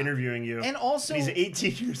was like interviewing you, and also he's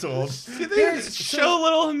 18 years old. Show a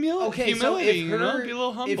little humility. So if You know, be a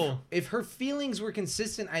little humble. If her feelings were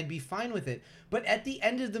consistent, I'd be fine with it. But at the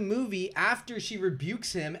end of the movie, after she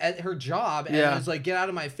rebukes him at her job and is like, "Get out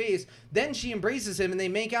of my face," then she embraces him and they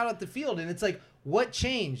make out at the field, and it's like, what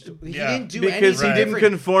changed? He didn't do anything because he didn't different.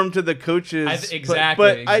 conform to the coaches.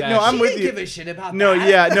 Exactly. But no, I'm She with didn't you. give a shit about no,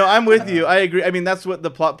 that. I'm with you. I agree. I mean, that's what the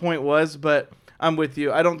plot point was, but I'm with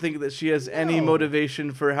you. I don't think that she has any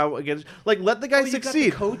motivation for how against. Like, let the guy succeed. You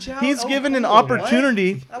got the coach out? He's given an cool.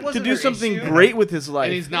 opportunity That to wasn't do her something issue. great with his life.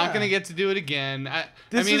 And he's not going to get to do it again.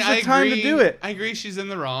 This I mean, is the I time agree, to do it. I agree she's in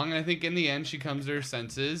the wrong. I think in the end she comes to her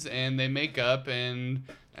senses and they make up. And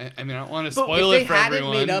I mean, I don't want to spoil it for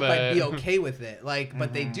everyone. If they hadn't made up, but... I'd be okay with it. Like,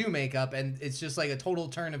 but they do make up, and it's just like a total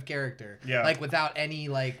turn of character. Yeah. Like without any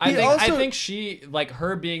like. I think she like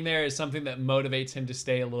her being there is something that motivates him to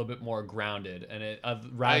stay a little bit more grounded,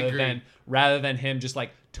 and rather than him just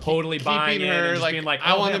like totally buying Keeping in her and just like, being like,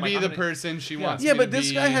 I oh, want to man, be like, the I'm gonna- person she wants. Yeah, me but to this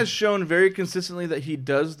be. guy has shown very consistently that he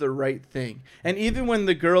does the right thing. And even when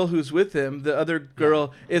the girl who's with him, the other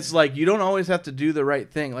girl, it's like, you don't always have to do the right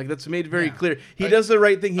thing. Like, that's made very clear. He does the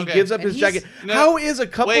right thing. He gives up And his he's- jacket. How is a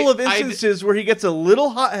couple of instances where he gets a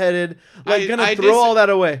little hot-headed, like, gonna throw all that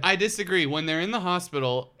away? I disagree. When they're in the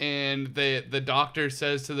hospital and the doctor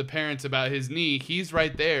says to the parents about his knee, he's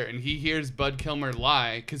right there and he hears Bud Kilmer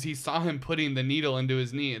lie because he saw him putting the needle into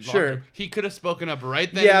his knee. And Sure. He could have spoken up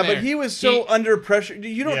right then. Yeah, and there. but he was so under pressure.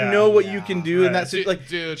 You don't know what you can do in that situation. Like,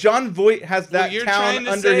 Dude. John Voight has that you're town trying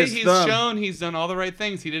to under say his he's thumb. shown he's done all the right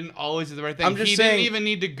things. He didn't always do the right thing. I'm just he saying- didn't even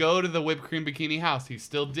need to go to the whipped cream bikini house. He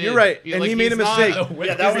still did. You're right, and he made a he's not- mistake.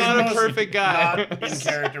 Yeah, that he's was not the a most perfect guy. not in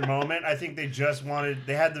character moment. I think they just wanted.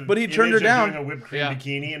 They had the. But he turned her image of down. doing a whipped cream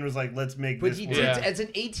bikini and was like, "Let's make But this he work." did as an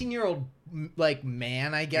 18-year-old like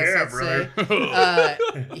man, I guess. Yeah, let's brother.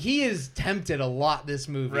 say he is tempted a lot this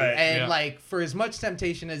movie, Right, and like for as much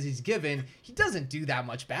temptation as he's given, he doesn't do that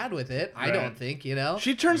much bad with it. I don't think, you know.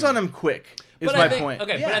 She turns on him quick. Is But my I think, point.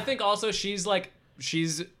 Okay, Yeah. but I think also she's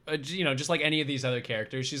you know, just like any of these other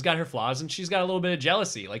characters, she's got her flaws and she's got a little bit of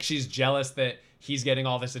jealousy. Like she's jealous that he's getting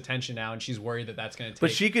all this attention now, and she's worried that that's going to take.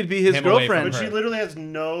 But she could be his him away girlfriend. from But she her. literally has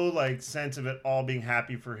no like sense of it all being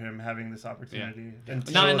happy for him having this opportunity.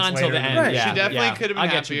 Until Not it's until later the in end. movie. Yeah, She definitely yeah. could have I'll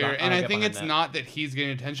been get you happier, be- and I'll I get think behind it's that. not that he's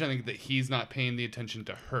getting attention. I think that he's not paying the attention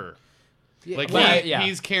to her. Like Well,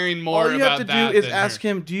 he's caring more All you about have to that do is than ask her.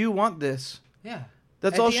 him, "Do you want this?" Yeah.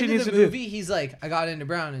 That's At all the she end needs of to the do. movie, he's like, I got into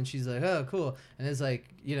Brown, and she's like, oh, cool. And it's like,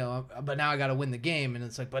 you know, but now I got to win the game. And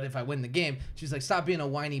it's like, but if I win the game, she's like, stop being a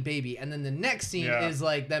whiny baby. And then the next scene is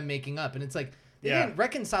like them making up, and it's like they didn't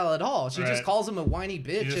reconcile at all. She just calls him a whiny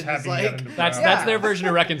bitch, just and happy it's he like, got into That's their version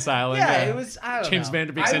of reconciling. yeah, it was. I don't James know.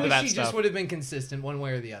 Vanderbeek's I into wish that she stuff. just would have been consistent one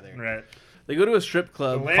way or the other. Right. They go to a strip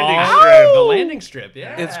club. The called- landing strip. The landing strip,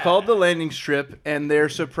 yeah. It's called the Landing Strip, and they're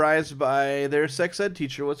surprised by their sex ed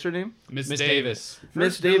teacher. What's her name? Miss Miss Davis.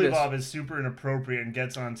 Miss Billy Davis. Bob is super inappropriate and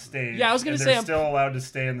gets on stage. Yeah, I was gonna and say, they're I'm- still allowed to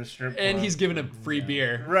stay in the strip club. And he's given a free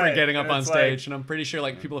beer Right, for getting up and on it's stage, like- and I'm pretty sure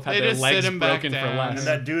like people have had They their just legs sit him back broken for down. less. And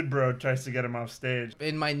that dude bro tries to get him off stage.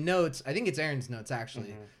 In my notes, I think it's Aaron's notes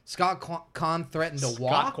actually. Scott Conn threatened to Scott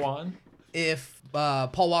walk Quan. if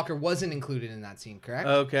Paul Walker wasn't included in that scene. Correct?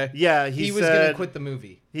 Okay. Yeah, he he was said, gonna quit the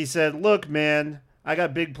movie. He said, "Look, man, I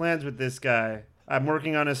got big plans with this guy. I'm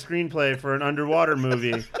working on a screenplay for an underwater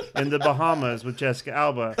movie in the Bahamas with Jessica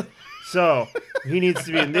Alba. So he needs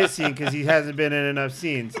to be in this scene because he hasn't been in enough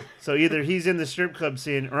scenes. So either he's in the strip club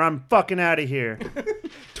scene or I'm fucking out of here."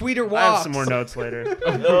 Tweeter walks. I have some more notes later.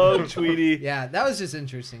 Oh, Tweety. Yeah, that was just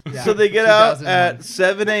interesting. Yeah. So they get out 2001. at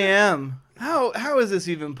 7 a.m. How is this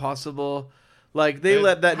even possible? Like they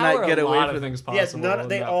let that How night are get a away lot from of them. things Yes, possible. in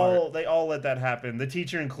they that all part. they all let that happen. The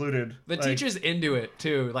teacher included. The Like, teacher's into it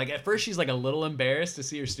too. Like at first she's like a little embarrassed to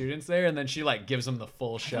see her students there, and then she like gives them the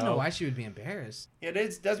full show. I don't know why she would be embarrassed.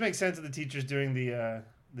 It does make sense that the teacher's doing the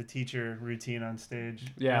teacher routine on stage.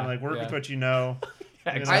 Yeah, You know, like work yeah. with what you know.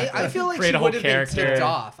 Yeah, You know? exactly. I feel like Create she a whole would have been character. tipped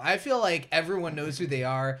off. I feel like everyone knows who they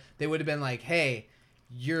are. They would have been like, hey,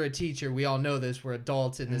 you're a teacher. We all know this. We're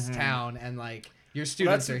adults in this town, and like your Well,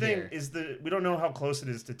 students that's are the thing here. we don't know how close it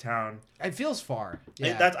is to town. It feels far. I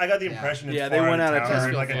got the impression it's Yeah, far they went out of town, town.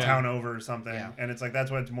 or like a Yeah. town over or something, Yeah. and it's like that's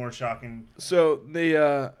what's more shocking. So they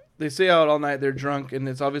stay out all night. They're drunk, and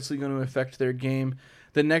it's obviously going to affect their game.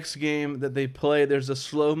 The next game that they play, there's a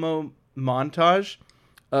slow-mo montage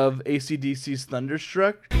of AC/DC's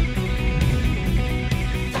Thunderstruck.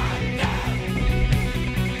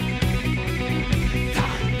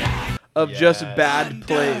 Of just bad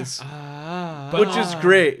plays. which is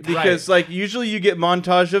great because like usually you get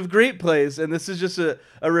montage of great plays, and this is just a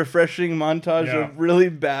refreshing montage of really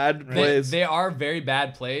bad plays. They are very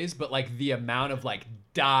bad plays, but like the amount of like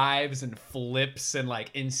dives and flips and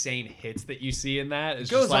like insane hits that you see in that is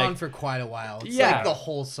goes just like, on for quite a while. It's like the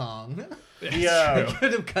whole song. Yeah,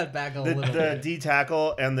 could have cut back a little the bit. D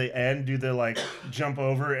tackle and the end do the like jump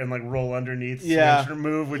over and like roll underneath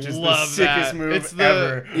move, which is Love the sickest move it's the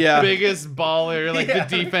ever. biggest baller. Like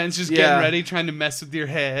the defense just getting ready, trying to mess with your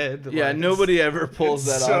head. Yeah, like, nobody ever pulls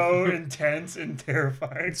that off. So intense and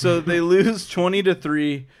terrifying. So they lose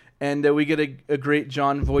 20-3, and we get a great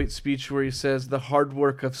John Voight speech where he says, "The hard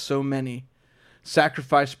work of so many,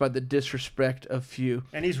 sacrificed by the disrespect of few."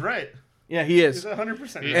 And he's right. Yeah, he is. He's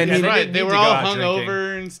 100%. And he's right. They were all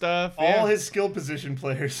hungover and stuff. All his skill position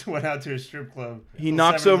players went out to a strip club. He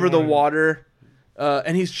knocks over the water,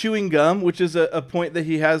 and he's chewing gum, which is a point that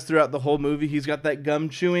he has throughout the whole movie. He's got that gum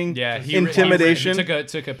chewing intimidation. He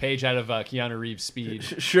took a page out of Keanu Reeves'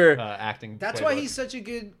 speech. Acting. That's why he's such a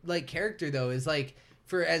good like character, though. Is like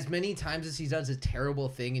for as many times as he does a terrible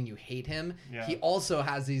thing and you hate him, he also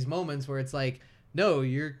has these moments where it's like, no,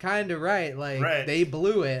 you're kind of right. Like they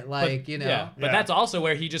blew it. Like, you know. Yeah, but that's also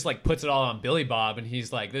where he just like puts it all on Billy Bob, and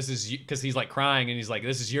he's like, "This is because he's like crying, and he's like,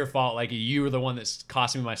 "This is your fault. Like you were the one that's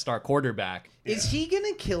cost me my star quarterback." Is he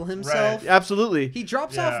gonna kill himself? Right. Absolutely. He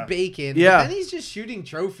drops off bacon. Yeah. But then he's just shooting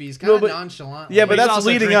trophies, kind of nonchalant. Yeah, but that's also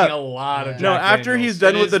leading up. A lot of no, Jack after Daniels. he's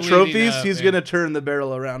done It with the is leading trophies, up, he's gonna turn the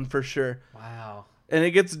barrel around for sure. Wow. And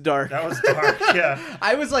it gets dark. That was dark. Yeah.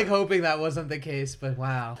 I was like hoping that wasn't the case, but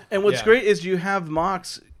wow. And what's great is you have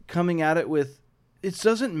Mox coming at it with, it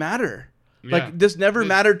doesn't matter. Yeah. Like this never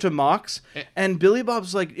mattered to Mox, and Billy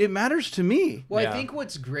Bob's like, it matters to me. Well, I think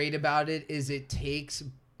what's great about it is it takes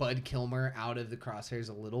Bud Kilmer out of the crosshairs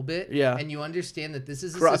a little bit. Yeah. And you understand that this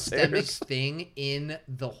is a systemic thing in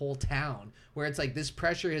the whole town, where it's like this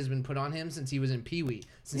pressure has been put on him since he was in Pee-wee,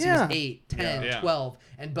 since he was 8, 10, 12.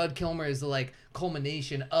 And Bud Kilmer is the like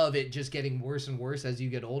culmination of it just getting worse and worse as you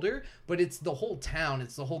get older. But it's the whole town,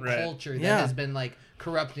 it's the whole culture that has been like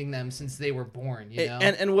corrupting them since they were born, you know?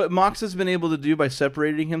 And what Mox has been able to do by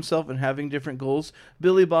separating himself and having different goals,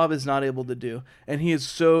 Billy Bob is not able to do. And he is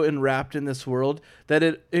so enwrapped in this world that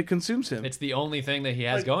it consumes him. It's the only thing that he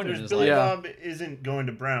has going in his Billy life. Bob isn't going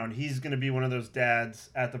to Brown. He's going to be one of those dads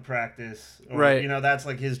at the practice. Or, right. You know, that's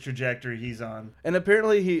like his trajectory he's on. And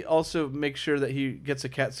apparently he also makes sure that he gets a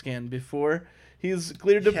CAT scan before he's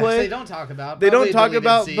cleared to play. They don't talk about. They don't talk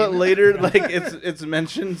about, but later, like it's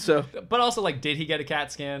mentioned. So, but also, like, did he get a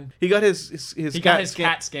CAT scan? He got his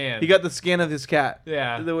CAT scan. He got the scan of his cat.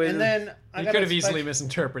 Yeah. Then he could have easily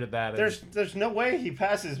misinterpreted that. There's no way he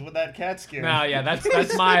passes with that CAT scan. No, yeah,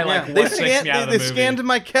 that's my like. They scanned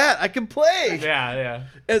my cat. I can play. Yeah.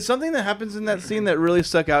 It's something that happens in that scene that really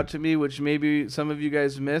stuck out to me, which maybe some of you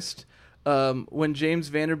guys missed. When James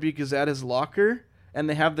Vanderbeek is at his locker and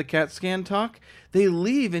they have the CAT scan talk, they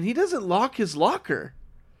leave and he doesn't lock his locker.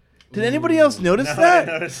 Did anybody else notice that?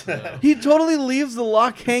 I noticed that. He totally leaves the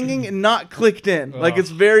lock hanging and not clicked in. Like it's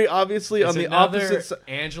very obviously on the opposite side.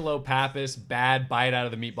 Angelo Pappas bad bite out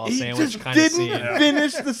of the meatball sandwich just kind of didn't scene.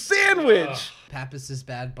 finish the sandwich. Pappas's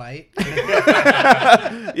bad bite.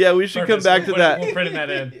 Yeah, we should come back to that. We'll print that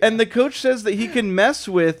in. And the coach says that he can mess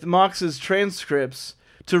with Mox's transcripts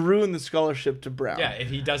to ruin the scholarship to Brown. Yeah,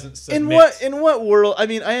 if he doesn't submit. In what world? I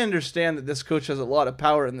mean, I understand that this coach has a lot of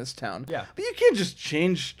power in this town. Yeah. But you can't just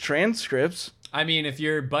change transcripts. I mean, if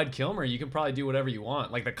you're Bud Kilmer, you can probably do whatever you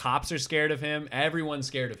want. Like, the cops are scared of him. Everyone's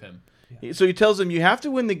scared of him. Yeah. So he tells him, you have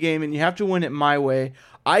to win the game, and you have to win it my way.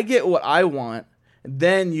 I get what I want,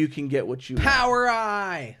 then you can get what you want. Power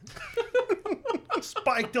eye!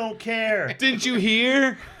 Spike don't care. Didn't you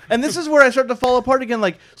hear? And this is where I start to fall apart again.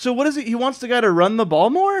 Like, so what is it? He wants the guy to run the ball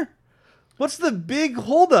more? What's the big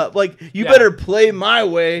holdup? Like, you better play my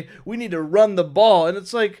way. We need to run the ball. And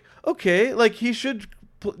it's like, okay, like he should,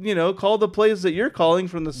 call the plays that you're calling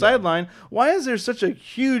from the sideline. Why is there such a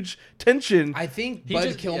huge tension? I think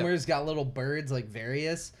Bud Kilmer's got little birds like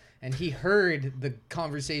Various, and he heard the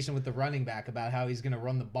conversation with the running back about how he's going to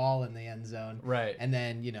run the ball in the end zone. Right. And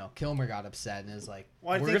then, Kilmer got upset and is like,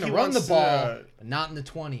 Well, we're going to run the ball, but not in the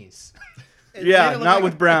 20s. Yeah, not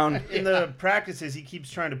with Brown. In the practices, he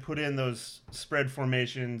keeps trying to put in those spread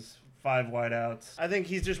formations, 5 wideouts. I think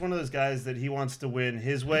he's just one of those guys that he wants to win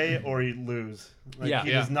his way or he lose. He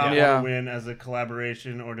does not want to win as a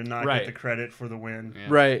collaboration or to not get the credit for the win. Yeah.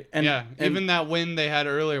 Right. And even that win they had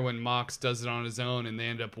earlier when Mox does it on his own and they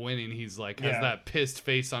end up winning, he's like, has that pissed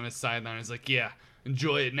face on his sideline. He's like, yeah,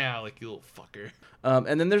 enjoy it now, like, you little fucker.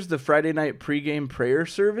 And then there's the Friday night pregame prayer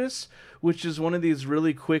service, which is one of these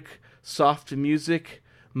really quick, soft music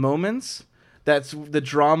moments That's the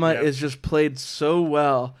drama Yep. is just played so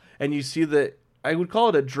well, and you see that I would call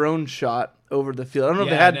it a drone shot over the field. I don't know if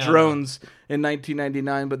they had drones in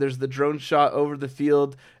 1999, but there's the drone shot over the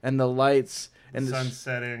field and the lights and sun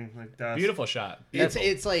setting, like dust. Beautiful shot.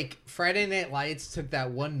 It's like Friday Night Lights took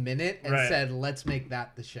that 1 minute and said, "Let's make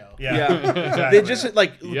that the show." Yeah. Exactly. They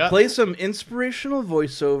just play some inspirational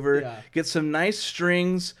voiceover, get some nice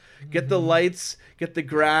strings, get the lights, get the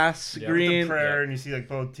grass green. With the prayer, and you see like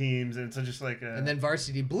both teams, and it's just like And then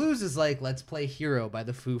Varsity Blues is like, "Let's play Hero" by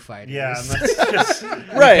the Foo Fighters. Yeah, and that's just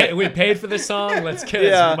right. We paid for the song. Let's get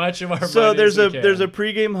as much of our money. So there's as we there's can. a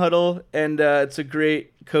pregame huddle, and it's a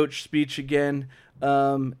great coach speech again.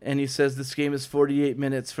 And he says this game is 48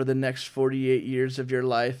 minutes for the next 48 years of your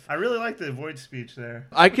life. I really like the Voight speech there.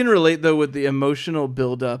 I can relate though with the emotional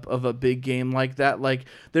buildup of a big game like that. Like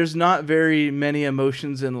there's not very many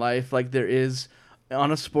emotions in life like there is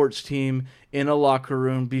on a sports team in a locker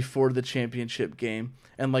room before the championship game.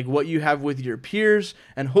 And like what you have with your peers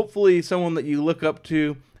and hopefully someone that you look up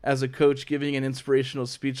to as a coach giving an inspirational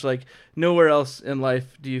speech. Like nowhere else in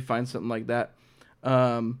life do you find something like that.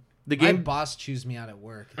 The game. My boss chews me out at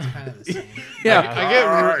work. It's kind of the same.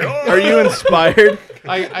 Are you inspired?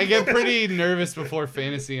 I get pretty nervous before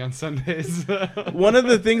fantasy on Sundays. One of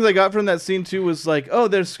the things I got from that scene too was like, oh,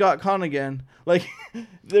 there's Scott Conn again. Like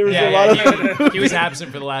there was a lot of he was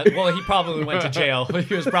absent for the last. Well, he probably went to jail.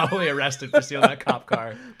 He was probably arrested for stealing that cop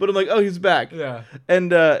car. But I'm like, oh, he's back. Yeah.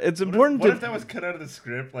 And it's important. What if that was cut out of the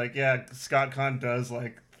script? Like, yeah, Scott Conn does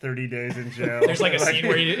like 30 days in jail. There's like a scene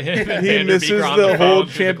where he misses the whole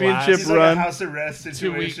championship He's run. like a house arrest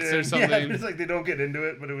situation. 2 weeks or something. Yeah, it's like they don't get into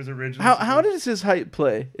it, but it was original. How does his height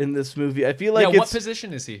play in this movie? I feel like what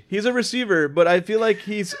position is he? He's a receiver, but I feel like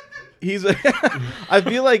he's I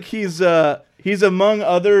feel like he's among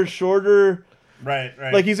other shorter. Right.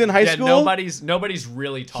 Like he's in high school. Nobody's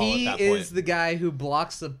really tall He at that point. is the guy who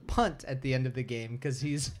blocks the punt at the end of the game because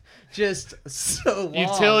he's just so long.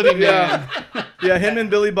 Utility man. Yeah, him and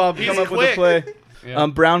Billy Bob come up with a play. Yeah.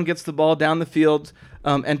 Brown gets the ball down the field,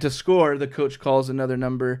 and to score, the coach calls another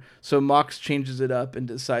number. So Mox changes it up and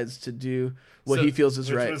decides to do what he feels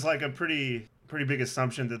is right. Which was like a pretty big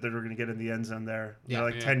assumption that they were going to get in the end zone there. Yeah.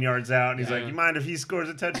 They're like 10 yards out, and he's like, you mind if he scores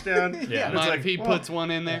a touchdown? Yeah. And Mind it's like, if he puts one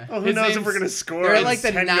in there? Oh, who knows if we're going to score? They're at on like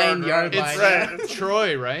the 10-yard 9-yard line. Right. It's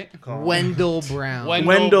Troy, right? Wendell Brown.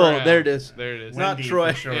 Wendell, Brown. there it is. There it is. Not Wendy,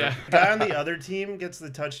 Troy. for sure. Yeah. The guy on the other team gets the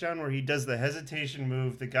touchdown where he does the hesitation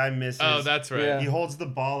move. The guy misses. Oh, that's right. Yeah. He holds the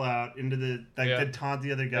ball out into the to taunt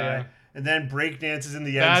the other guy. Yeah. And then break dances in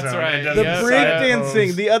the end That's zone. right. And does The Yeah.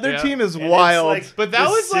 breakdancing. The other Yeah. team is And wild. It's like But that the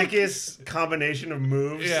was like- sickest combination of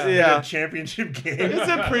moves Yeah. in Yeah. a championship game. It's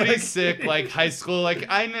a pretty Like- sick like high school. Like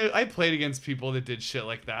I played against people that did shit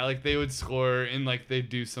like that. Like they would score and like they'd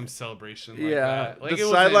do some celebration. Like Yeah, that. Like the it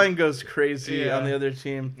wasn't- sideline goes crazy Yeah. on the other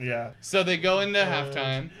team. Yeah. So they go into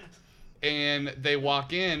halftime, and they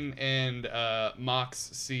walk in, and Mox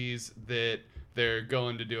sees that they're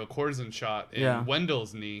going to do a Corzine shot in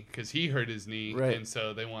Wendell's knee because he hurt his knee, Right. and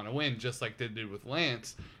so they want to win, just like they did with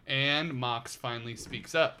Lance. And Mox finally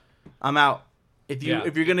speaks up. I'm out. If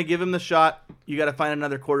you're gonna give him the shot, you got to find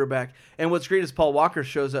another quarterback. And what's great is Paul Walker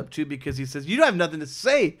shows up too because he says, "You don't have nothing to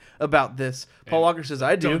say about this." Paul Walker says,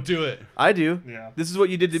 "I do. Don't do it. I do. Yeah. This is what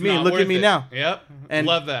you did to It's me. not Look at worth me it." now." Yep. And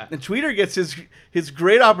Love that. And Tweeter gets his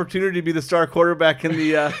great opportunity to be the star quarterback in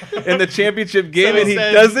the championship game, So he and he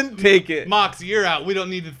says, doesn't take it. Mox, you're out. We don't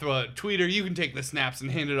need to throw it. Tweeter, you can take the snaps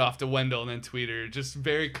and hand it off to Wendell. And then Tweeter just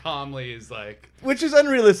very calmly is like, Which is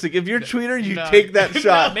unrealistic. If you're Tweeter, you No. take that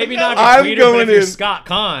shot. Maybe not I'm for Tweeter, going but if you're in. Scott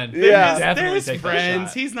Conn, Yeah. definitely there's take that friends.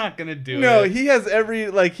 shot. He's not gonna do No, it. he has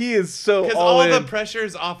he is so Because all all in. the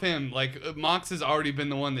pressure's off him. Like Mox has already been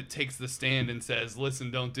the one that takes the stand and says, "Listen,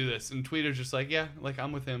 don't do this." And Tweeter's just like, "Yeah, like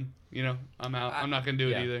I'm with him. You know, I'm out. I'm not gonna do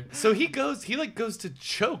it either." So he goes to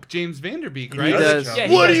choke James Vanderbeek, right? He does. Yeah,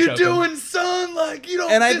 he What are does you choke him. doing, son? Like you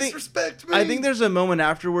don't And disrespect me. I think there's a moment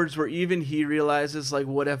afterwards where even he realizes, like,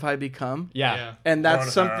 what have I become? Yeah. And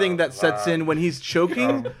that's something that sets in when he's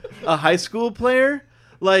choking a high school player.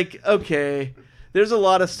 Like, okay, there's a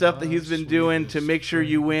lot of stuff that he's been doing to make sure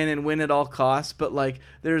you win and win at all costs, but, like,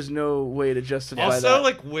 there's no way to justify Also, that.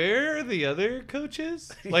 like, where are the other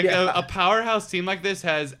coaches? Like, Yeah. a powerhouse team like this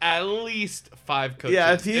has at least 5 coaches.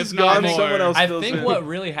 Yeah, if he's not gone, more. someone else I fills think in. what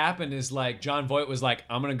really happened is like John Voight was like,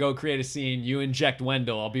 "I'm gonna go create a scene. You inject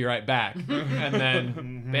Wendell. I'll be right back." And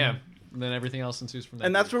then, bam. And then everything else ensues from there.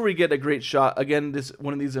 And that's where we get a great shot. Again, this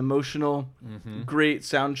one of these emotional, great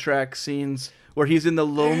soundtrack scenes where he's in the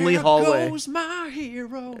lonely hallway. Goes my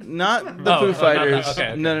hero. Not the Oh, Foo not Fighters.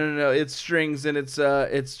 that. Okay. No. It's strings, and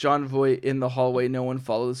it's John Voight in the hallway. No one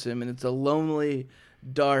follows him, and it's a lonely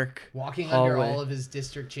dark walking hallway. under all of his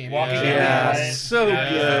district champions. So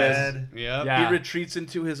good. Yeah. He retreats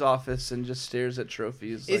into his office and just stares at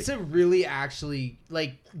trophies. It's a really actually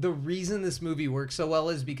like the reason this movie works so well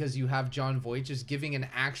is because you have Jon Voight just giving an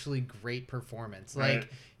actually great performance. Like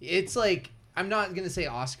it's like I'm not gonna say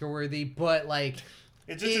Oscar worthy, but like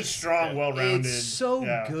it's just a strong, well-rounded. It's so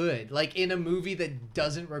good. Like in a movie that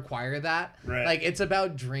doesn't require that. Right. Like it's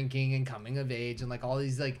about drinking and coming of age and like all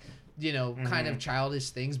these like kind of childish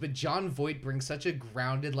things. But Jon Voight brings such a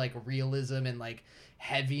grounded like realism and like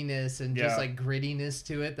heaviness and just like grittiness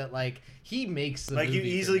to it that like he makes the movie. You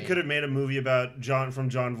easily could have made a movie about from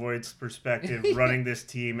Jon Voight's perspective running this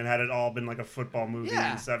team and had it all been like a football movie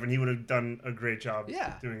and stuff, and he would have done a great job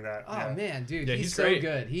doing that. Oh man, dude, he's so great.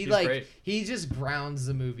 good. He's great. He just grounds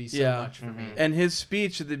the movie so much for me. And his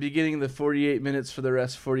speech at the beginning of the 48 minutes for the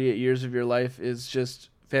rest 48 years of your life is just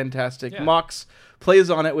fantastic. Mox plays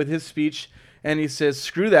on it with his speech and he says,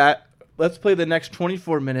 "Screw that. Let's play the next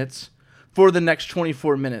 24 minutes for the next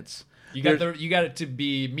 24 minutes." You got it to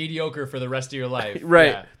be mediocre for the rest of your life.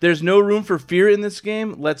 Right. Yeah. There's no room for fear in this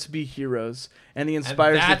game. Let's be heroes. And he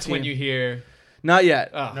inspires and that's the team. when you hear... Not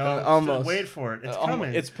yet. No, almost. Wait for it. It's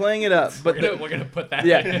coming. It's playing it up. But we're gonna put that.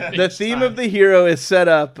 Yeah, the theme of the hero is set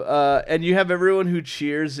up, and you have everyone who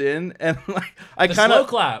cheers in, and like the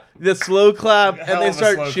slow clap, and they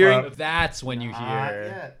start cheering. Clap. That's when you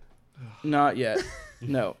hear. Not yet.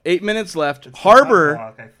 No. 8 minutes left. Harbor.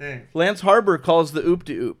 I think. Lance Harbor calls the oop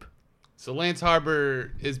de oop. So Lance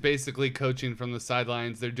Harbor is basically coaching from the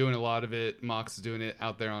sidelines. They're doing a lot of it. Mox is doing it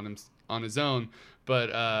out there on his own.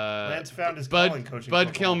 But Lance found his calling coaching.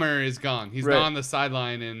 Bud Kilmer is gone. He's not on the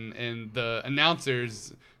sideline, and the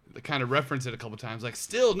announcers kind of reference it a couple times, like,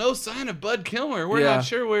 still no sign of Bud Kilmer. We're not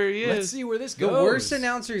sure where he is. Let's see where this goes. The worst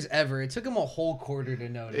announcers ever. It took him a whole quarter to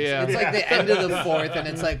notice. It's like the end of the fourth, and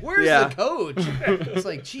it's like, where's the coach? It's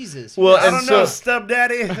like, Jesus. Well, I don't know, Stub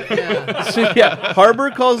Daddy.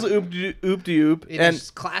 Harbor calls oop de oop,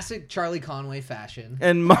 and classic Charlie Conway fashion.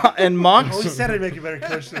 And Mox. He said I'd make a better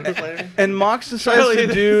coach than a player. And Mox decides to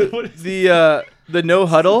do the no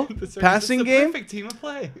huddle passing game. Perfect team of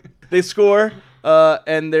play. They score.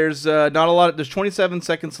 And there's not a lot. There's 27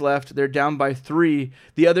 seconds left. They're down by 3.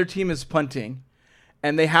 The other team is punting,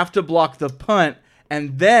 and they have to block the punt.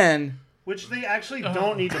 And then, which they actually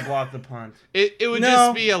don't need to block the punt. It would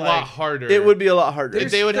just be a lot harder. It would be a lot harder.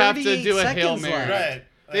 They would have to do a Hail Mary. Right.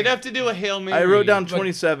 They'd have to do a Hail Mary. I wrote down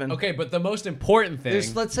 27. Okay, but the most important thing.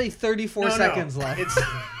 There's, let's say, 34 seconds left.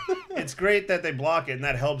 It's great that they block it, and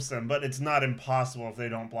that helps them, but it's not impossible if they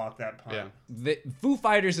don't block that punt. Yeah. The Foo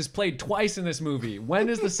Fighters is played twice in this movie. When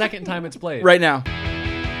is the second time it's played? Right now.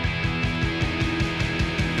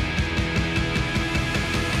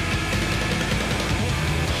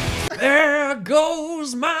 There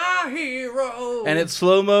goes my hero. And it's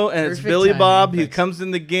slow-mo, and it's Billy timing. Bob. He comes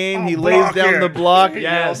in the game. He lays down the block.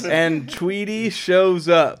 Yes. And Tweety shows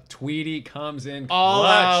up. Tweety comes in all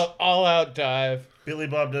clutch. out dive. Billy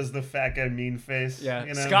Bob does the fat guy mean face. Yeah,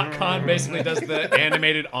 you know? Scott Conn basically does the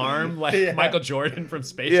animated arm like Michael Jordan from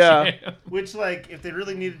Space Jam. Which, like, if they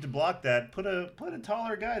really needed to block that, put a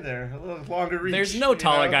taller guy there, a little longer reach. There's no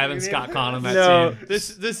taller guy than Scott Conn on that team.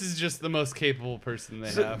 This is just the most capable person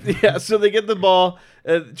they have. Yeah, so they get the ball.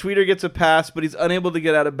 Tweeter gets a pass, but he's unable to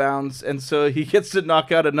get out of bounds, and so he gets to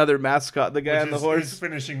knock out another mascot, the guy on the horse. His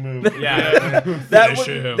finishing move.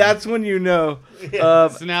 That's when you know.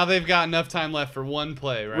 So now they've got enough time left for one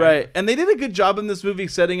play, right? Right, and they did a good job in this movie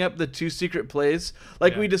setting up the 2 secret plays.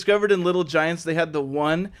 Like we discovered in Little Giants, they had the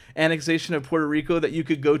one annexation of Puerto Rico that you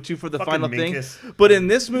could go to for the final Minkus. thing. But in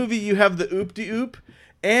this movie, you have the oop-de-oop,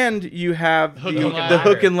 and you have the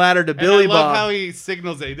hook and ladder to Billy Bob. I love how he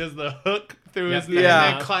signals it. He does the hook through his neck and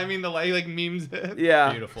then climbing the ladder. He like memes it.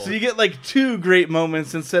 Yeah. Beautiful. So you get like 2 great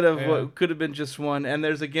moments instead of what could have been just one. And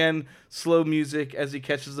there's again slow music as he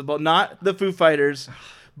catches the ball. Not the Foo Fighters,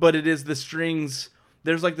 but it is the strings.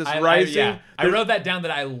 There's like this rising. I wrote that down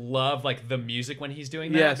that I love like the music when he's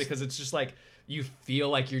doing that because it's just like you feel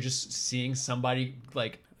like you're just seeing somebody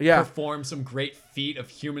like perform some great feat of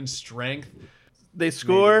human strength. They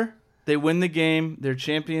score. They win the game. They're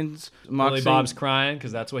champions. Billy Bob's crying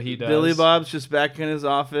because that's what he does. Billy Bob's just back in his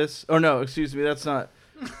office. Oh, no, excuse me. That's not.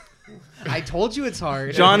 I told you it's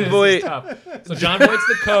hard. Jon Voight. So Jon Voight's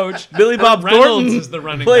the coach. Billy Bob Reynolds Thornton is the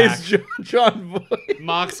running plays back. Jon Voight.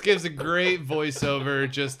 Mox gives a great voiceover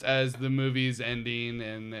just as the movie's ending.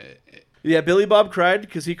 And yeah, Billy Bob cried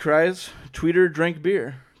because he cries. Tweeter drank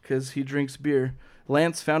beer because he drinks beer.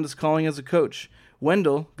 Lance found his calling as a coach.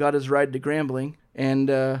 Wendell got his ride to Grambling.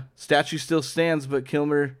 And statue still stands, but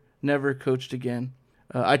Kilmer never coached again.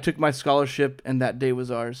 I took my scholarship, and that day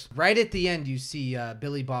was ours. Right at the end, you see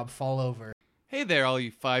Billy Bob fall over. Hey there, all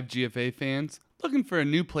you 5GFA fans. Looking for a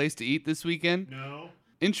new place to eat this weekend? No.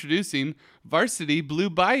 Introducing Varsity Blue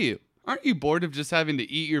Bayou. Aren't you bored of just having to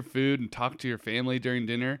eat your food and talk to your family during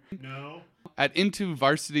dinner? No. At Into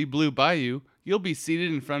Varsity Blue Bayou, you'll be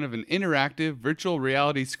seated in front of an interactive virtual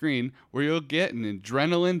reality screen where you'll get an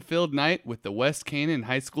adrenaline-filled night with the West Canaan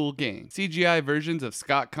High School gang. CGI versions of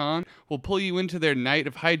Scott Conn will pull you into their night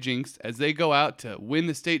of hijinks as they go out to win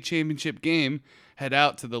the state championship game, head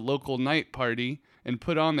out to the local night party, and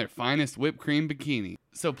put on their finest whipped cream bikini.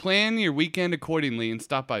 So plan your weekend accordingly and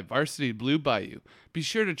stop by Varsity Blue Bayou. Be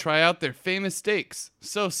sure to try out their famous steaks,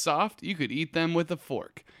 so soft you could eat them with a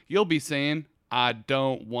fork. You'll be saying, "I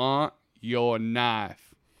don't want your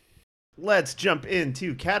knife." Let's jump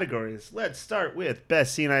into categories. Let's start with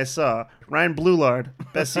best scene I saw. Ryan Blulard,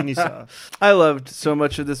 best scene you saw. I loved so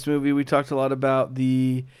much of this movie. We talked a lot about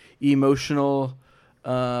the emotionally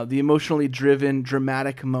driven,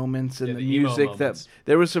 dramatic moments and the music. That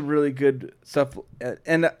there was some really good stuff.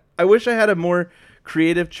 And I wish I had a more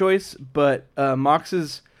creative choice, but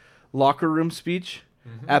Mox's locker room speech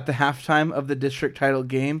at the halftime of the district title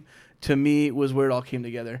game, to me, was where it all came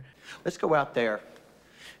together. Let's go out there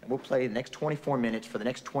and we'll play the next 24 minutes for the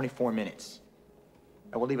next 24 minutes.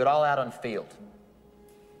 And we'll leave it all out on the field.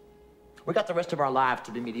 We got the rest of our lives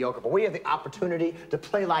to be mediocre, but we have the opportunity to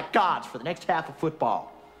play like gods for the next half of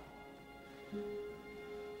football.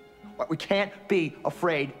 But we can't be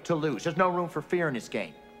afraid to lose. There's no room for fear in this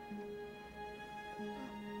game.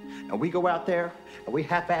 And we go out there and we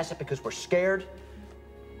half-ass it because we're scared.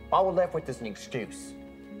 All we're left with is an excuse.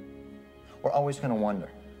 We're always going to wonder.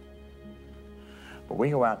 But we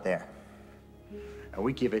go out there and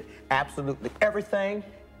we give it absolutely everything.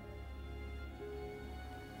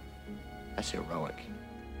 That's heroic.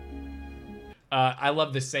 I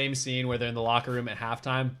love the same scene where they're in the locker room at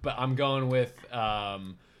halftime, but I'm going with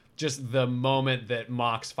just the moment that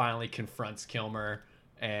Mox finally confronts Kilmer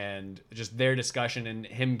and just their discussion and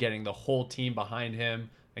him getting the whole team behind him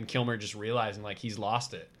and Kilmer just realizing like he's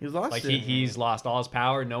lost it. He's lost like it. He's lost all his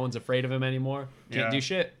power. No one's afraid of him anymore. Can't do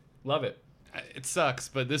shit. Love it. It sucks,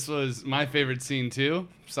 but this was my favorite scene too.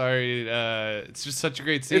 Sorry, it's just such a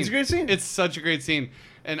great scene. It's a great scene. It's such a great scene,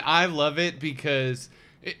 and I love it because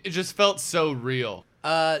it just felt so real.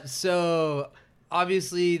 So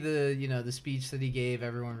obviously the speech that he gave,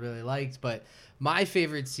 everyone really liked, but my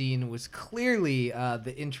favorite scene was clearly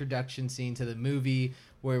the introduction scene to the movie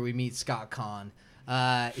where we meet Scott Conn.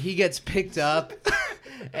 He gets picked up,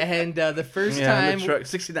 and the first time, the truck,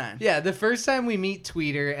 69. Yeah, the first time we meet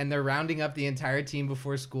Tweeter, and they're rounding up the entire team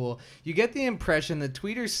before school. You get the impression that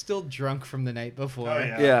Tweeter's still drunk from the night before. Oh,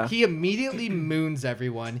 yeah. He immediately moons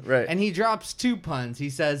everyone, right? And he drops 2 puns.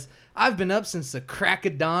 He says, "I've been up since the crack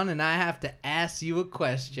of dawn, and I have to ask you a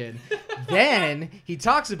question." Then he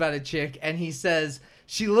talks about a chick, and he says,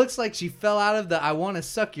 "She looks like she fell out of the I want to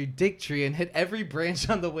suck your dick tree and hit every branch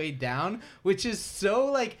on the way down," which is so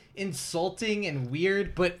like insulting and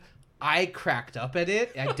weird, but I cracked up at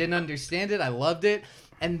it. I didn't understand it. I loved it.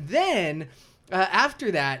 And then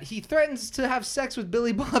after that, he threatens to have sex with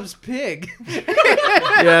Billy Bob's pig.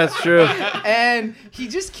 Yeah, it's true. And he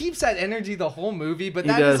just keeps that energy the whole movie, but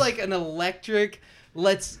that is like an electric...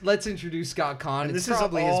 Let's introduce Scott Conn. And It's this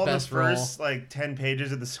probably is all his best the first like 10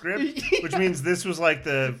 pages of the script, which means this was like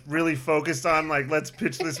the really focused on like let's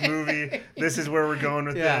pitch this movie. This is where we're going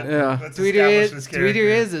with it. Yeah. Let's Tweeter establish this character. Tweeter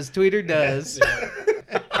is as Tweeter does.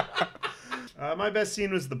 My best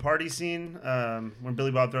scene was the party scene when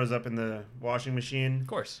Billy Bob throws up in the washing machine. Of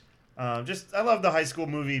course. I love the high school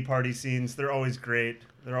movie party scenes. They're always great.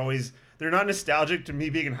 They're not nostalgic to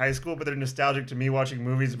me being in high school, but they're nostalgic to me watching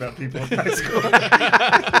movies about people in high school.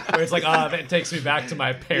 Where it's like, that takes me back to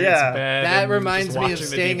my parents' bed. That reminds me of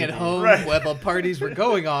staying at home while the parties were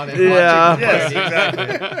going on and watching Yes,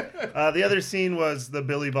 exactly. The other scene was the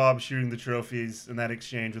Billy Bob shooting the trophies and that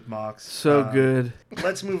exchange with Mox. So good.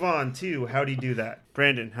 Let's move on to How'd He Do That?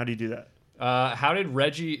 Brandon, how'd he do that? How did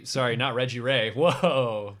not Reggie Ray.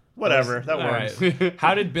 Whoa. Whatever, that works. Right.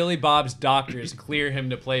 How did Billy Bob's doctors clear him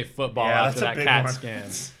to play football after that CAT scan?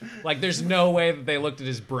 Like, there's no way that they looked at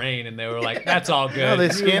his brain and they were like, "That's all good." No, they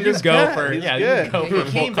scanned his cat. He's good. Go for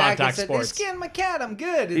He came full back and contact said, sports. "They scanned my cat. I'm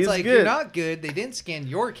good." It's He's like good. You're not good. They didn't scan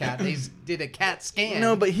your cat. They did a cat scan.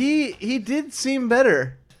 No, but he did seem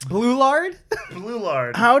better. Blulard?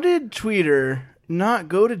 Blulard. How did Tweeter not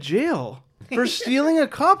go to jail for stealing a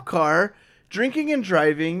cop car, drinking and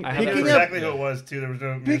driving, picking exactly who it was too. There was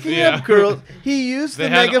no picking up girls? He used They the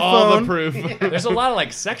had megaphone. all the proof. There's a lot of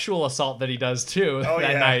like sexual assault that he does too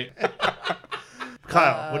that night.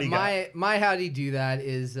 Kyle, what do you my how'd he do that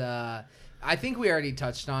is I think we already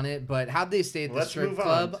touched on it, but how'd they stay at the strip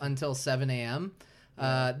club until 7 a.m.?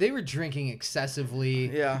 They were drinking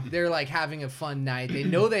excessively. Yeah. They're like having a fun night. They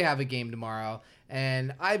know they have a game tomorrow.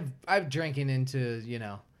 And I've drinking into,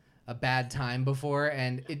 a bad time before,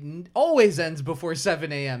 and it always ends before 7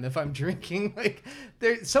 a.m. if I'm drinking. Like,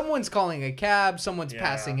 someone's calling a cab, someone's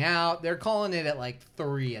passing out. They're calling it at like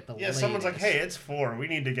 3 at the latest. Someone's like, hey, it's 4. We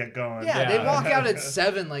need to get going. Yeah, they walk out at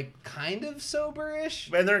 7, like, kind of sober-ish.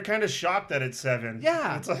 And they're kind of shocked that it's 7.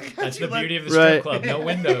 Yeah. It's like, that's the beauty of the strip club. No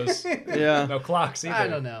windows. Yeah. No clocks either. I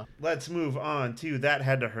don't know. Let's move on to That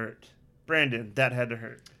Had to Hurt. Brandon, That Had to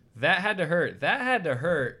Hurt. That had to hurt. That had to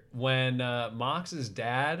hurt when Mox's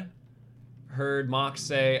dad heard Mox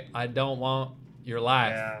say, I don't want your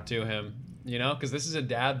life to him. Because this is a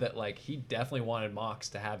dad that, like, he definitely wanted Mox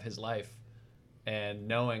to have his life. And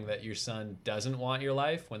knowing that your son doesn't want your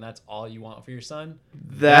life when that's all you want for your son.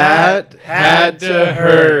 That had to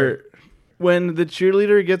hurt. When the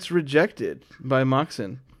cheerleader gets rejected by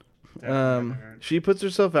Moxon, she puts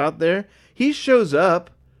herself out there. He shows up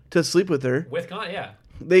to sleep with her.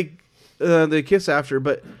 They kiss after,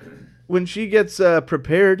 but when she gets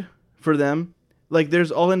prepared for them, like,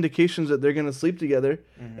 there's all indications that they're gonna sleep together,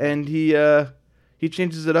 and he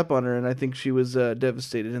changes it up on her, and I think she was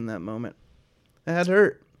devastated in that moment. It had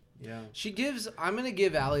hurt. Yeah. I'm going to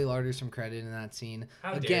give Ali Larter some credit in that scene.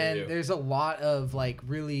 How dare Again, you. there's a lot of, like,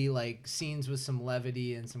 really, like, scenes with some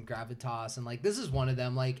levity and some gravitas. And, like, this is one of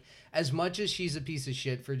them. Like, as much as she's a piece of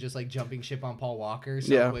shit for just, like, jumping ship on Paul Walker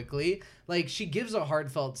so quickly, like, she gives a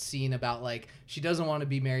heartfelt scene about, like, she doesn't want to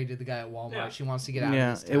be married to the guy at Walmart. Yeah. She wants to get out of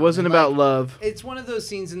this town. It wasn't about love. It's one of those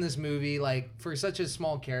scenes in this movie, like, for such a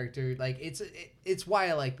small character, like, it's why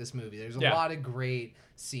I like this movie. There's a lot of great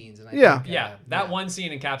scenes. And I think, that one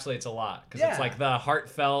scene encapsulates a lot because it's like the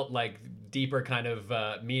heartfelt, like, deeper kind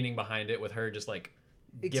of meaning behind it with her just like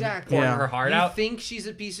pouring her heart out. You think she's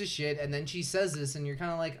a piece of shit, and then she says this, and you're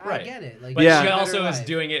kind of like, I get it. Like, but she also is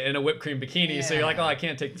doing it in a whipped cream bikini, so you're like, oh, I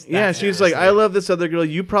can't take. That she's like, I love this other girl.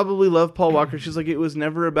 You probably love Paul Walker. She's like, it was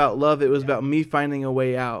never about love. It was about me finding a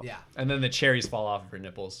way out. Yeah. And then the cherries fall off of her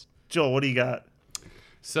nipples. Joel, what do you got?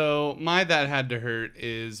 So my That Had to Hurt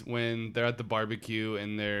is when they're at the barbecue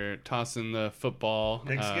and they're tossing the football,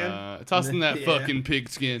 tossing that fucking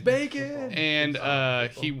pigskin, bacon, and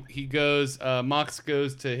he goes, Mox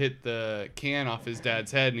goes to hit the can off his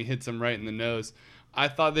dad's head and he hits him right in the nose. I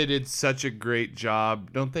thought they did such a great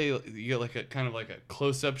job. Don't they? You get like a kind of like a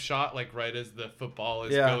close-up shot, like right as the football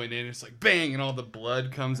is going in. It's like bang, and all the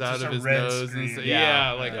blood comes out of his nose. And so,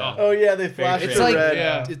 they flash. It's like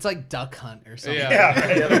it's like Duck Hunt or something.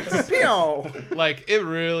 Like it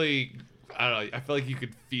really. I don't know. I feel like you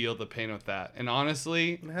could feel the pain with that. And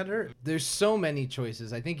honestly, it had to hurt. There's so many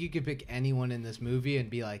choices. I think you could pick anyone in this movie and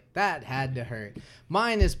be like, that had to hurt.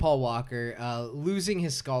 Mine is Paul Walker losing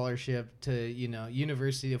his scholarship to,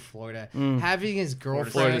 University of Florida, having his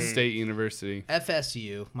girlfriend, Florida State University,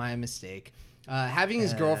 FSU, my mistake. Having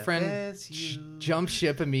his girlfriend jump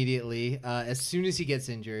ship immediately as soon as he gets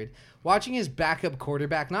injured. Watching his backup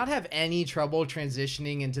quarterback not have any trouble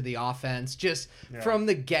transitioning into the offense, just from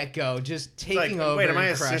the get-go, just taking over. Wait, am I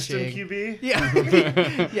and assistant QB?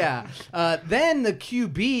 Yeah. Yeah. Then the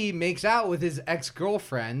QB makes out with his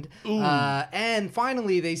ex-girlfriend. And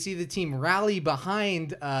finally, they see the team rally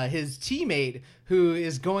behind his teammate, who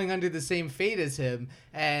is going under the same fate as him.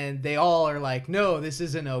 And they all are like, no, this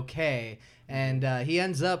isn't okay. And he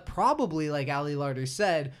ends up probably, like Ali Larter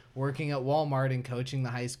said, working at Walmart and coaching the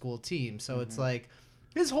high school team. So it's like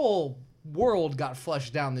his whole world got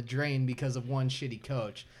flushed down the drain because of one shitty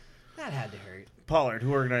coach. That had to hurt. Pollard,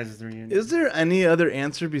 who organizes the reunion? Is there any other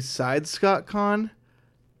answer besides Scott Conn?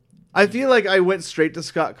 I feel like I went straight to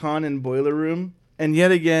Scott Conn in Boiler Room. And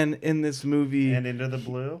yet again, in this movie... And Into the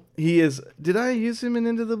Blue? He is... Did I use him in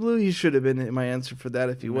Into the Blue? He should have been my answer for that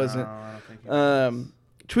if he wasn't. I don't think he was.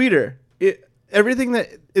 Tweeter. Everything that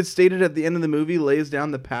is stated at the end of the movie lays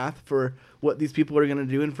down the path for what these people are going to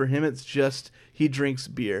do, and for him it's just he drinks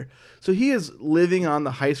beer. So he is living on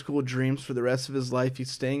the high school dreams for the rest of his life. He's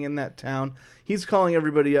staying in that town. He's calling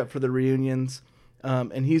everybody up for the reunions,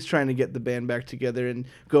 and he's trying to get the band back together and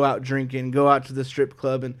go out drinking, go out to the strip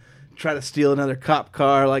club and try to steal another cop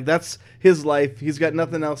car. Like, that's his life. He's got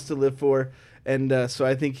nothing else to live for. And so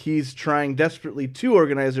I think he's trying desperately to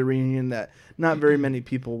organize a reunion that not very many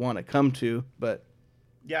people want to come to. But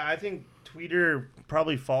yeah, I think Tweeter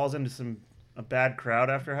probably falls into a bad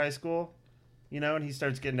crowd after high school, and he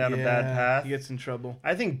starts getting down a bad path. He gets in trouble.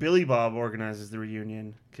 I think Billy Bob organizes the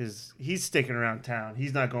reunion because he's sticking around town.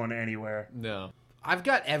 He's not going anywhere. No. I've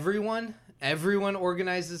got everyone, everyone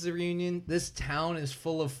organizes a reunion. This town is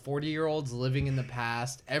full of 40-year-olds living in the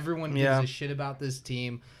past. Everyone gives a shit about this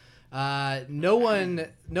team. No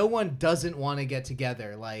one doesn't want to get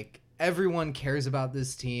together. Like, everyone cares about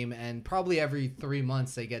this team, and probably every 3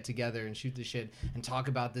 months they get together and shoot the shit and talk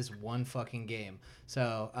about this one fucking game.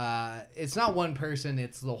 So it's not one person,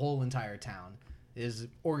 it's the whole entire town is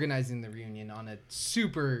organizing the reunion on a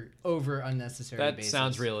super unnecessary basis. That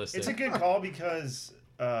sounds realistic. It's a good call because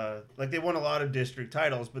they won a lot of district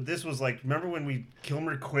titles, but this was like, remember when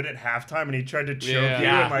Kilmer quit at halftime and he tried to choke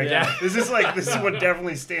you? This is what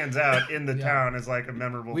definitely stands out in the town as like a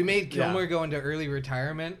memorable. We made Kilmer go into early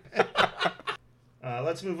retirement.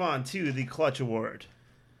 Let's move on to the Clutch Award.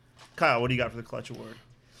 Kyle, what do you got for the Clutch Award?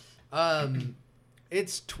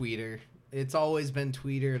 It's Tweeter. It's always been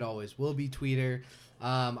Tweeter. It always will be Tweeter.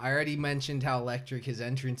 I already mentioned how electric his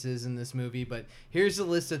entrance is in this movie, but here's a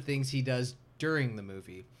list of things he does during the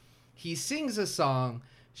movie. He sings a song,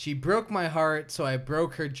 "She broke my heart, so I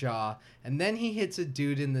broke her jaw," and then he hits a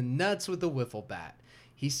dude in the nuts with a wiffle bat.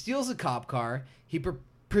 He steals a cop car. He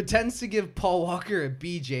pretends to give Paul Walker a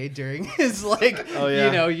BJ during his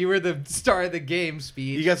you were the star of the game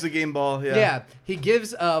speech. He gets the game ball, Yeah. He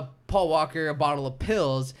gives Paul Walker a bottle of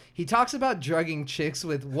pills. He talks about drugging chicks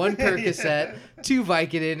with 1 Percocet, 2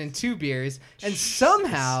 Vicodin, and 2 beers. And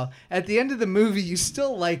somehow, at the end of the movie, you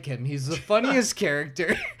still like him. He's the funniest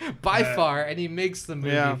character by far, and he makes the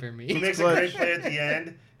movie for me. He makes a great play at the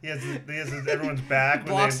end. He has everyone's back.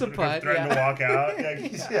 Blocks the punt. Threaten to walk out.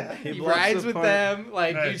 He rides with them.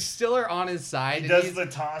 You still are on his side. He does the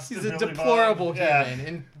toss. He's a deplorable human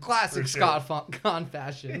in classic Scott Conn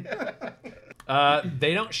fashion.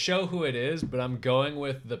 They don't show who it is, but I'm going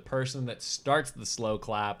with the person that starts the slow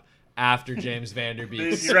clap after James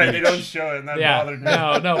Vanderbeek's You're right, they don't show it, and that bothered me.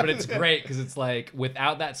 No, but it's great because it's like,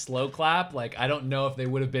 without that slow clap, like, I don't know if they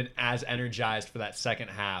would have been as energized for that second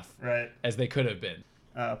half as they could have been.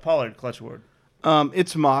 Pollard, Clutch Award.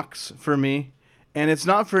 It's Mox for me, and it's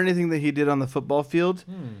not for anything that he did on the football field.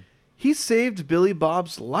 He saved Billy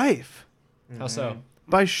Bob's life. How so?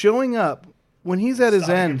 By showing up when he's at his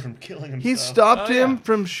end. From killing himself. He stopped him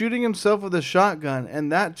from shooting himself with a shotgun,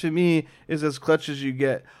 and that to me is as clutch as you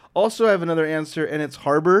get. Also, I have another answer, and it's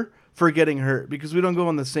Harbor for getting hurt, because we don't go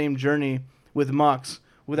on the same journey with Mox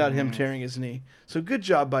without him tearing his knee. So good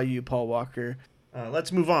job by you, Paul Walker.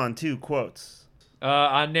 Let's move on to quotes.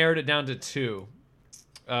 I narrowed it down to 2.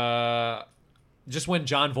 Just when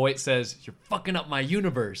John Voight says, "You're fucking up my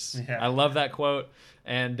universe." Yeah. I love that quote.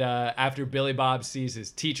 And after Billy Bob sees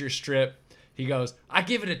his teacher strip, he goes, "I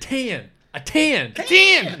give it a 10. A 10.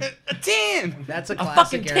 10. A 10. That's a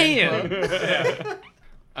classic fucking 10.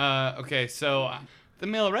 Okay, so the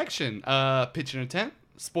male erection. Pitch in a tent.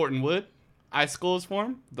 Sporting wood. Icicle is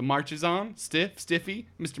formed. The march is on. Stiffy.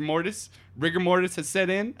 Mr. Mortis. Rigor mortis has set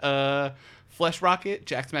in. Flesh Rocket,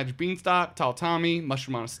 Jack's Magic Beanstalk, Tall Tommy,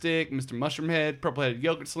 Mushroom on a Stick, Mr. Mushroomhead, Purple-Headed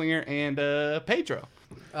Yogurt Slinger, and Pedro.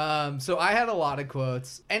 So I had a lot of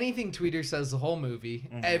quotes. Anything Tweeter says the whole movie,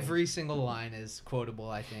 every single line is quotable,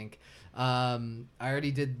 I think. I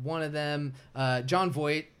already did one of them. John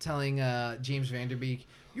Voight telling James Vanderbeek,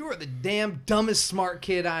 "You are the damn dumbest smart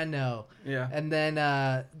kid I know." Yeah. And then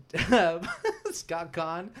Scott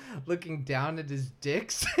Conn looking down at his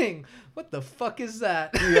dick saying, "What the fuck is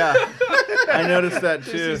that?" Yeah. I noticed that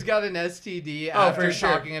too. He's got an STD after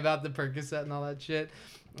talking about the Percocet and all that shit.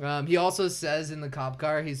 He also says in the cop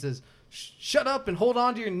car, he says, "Shut up and hold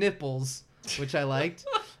on to your nipples," which I liked.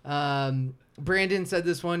 Brandon said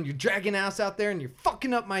this one, "You're dragging ass out there and you're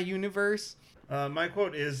fucking up my universe." My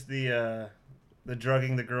quote is the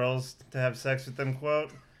drugging the girls to have sex with them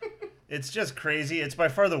quote. It's just crazy. It's by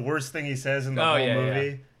far the worst thing he says in the whole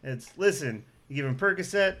movie. Yeah. It's, "Listen, you give him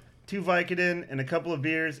Percocet, 2 Vicodin, and a couple of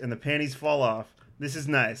beers, and the panties fall off. This is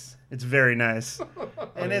nice. It's very nice."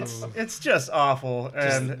 And it's just awful.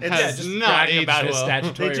 And it's just not about his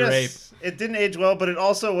statutory rape. It didn't age well, but it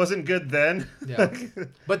also wasn't good then. Yeah.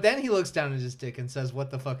 But then he looks down at his dick and says,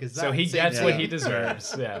 "What the fuck is that?" So he gets what he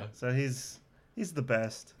deserves. Yeah. So he's the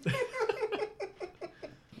best.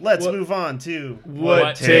 Let's move on to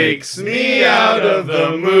What Takes Me Out of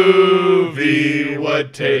the Movie.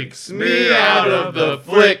 What Takes Me Out of the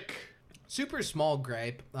Flick. Super small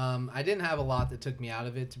gripe. I didn't have a lot that took me out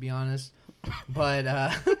of it, to be honest. But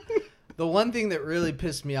the one thing that really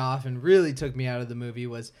pissed me off and really took me out of the movie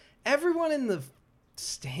was everyone in the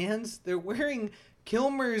stands, they're wearing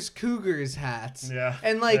Kilmer's Cougars hats. Yeah.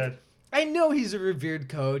 And like... I know he's a revered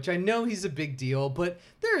coach. I know he's a big deal, but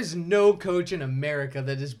there is no coach in America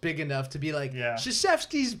that is big enough to be like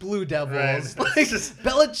Krzyzewski's Blue Devils, like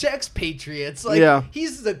Belichick's Patriots. Like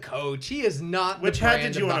he's the coach. He is not. Which the hat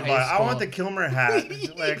brand did you of want the to buy? high I want school. the Kilmer hat.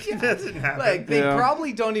 Like that doesn't happen. Like they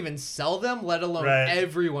probably don't even sell them, let alone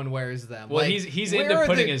everyone wears them. Well, like, he's into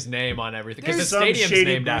putting his name on everything because the stadium's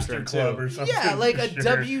named after him too. Yeah, like a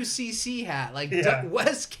WCC hat, like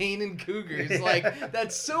West Canaan Cougars. Like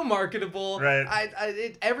that's so marketable. Right.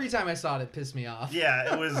 Every time I saw it, it pissed me off.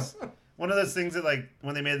 Yeah, it was one of those things that, like,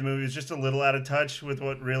 when they made the movie, was just a little out of touch with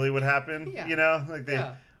what really would happen. Yeah. You know, like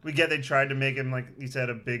they tried to make him, like you said,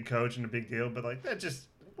 a big coach and a big deal, but like that just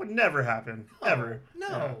would never happen, ever. No.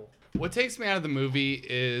 Yeah. What takes me out of the movie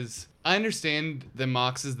is I understand that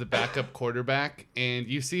Mox is the backup quarterback, and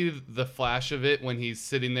you see the flash of it when he's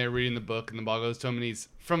sitting there reading the book and the ball goes to him, and he's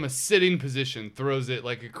from a sitting position, throws it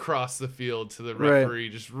like across the field to the referee,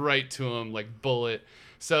 just right to him, like bullet.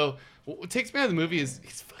 So what takes me out of the movie is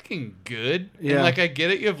he's fucking good. Yeah. And like I get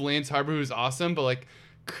it, you have Lance Harbor who's awesome, but like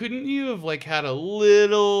couldn't you have like had a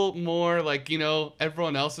little more, like, you know,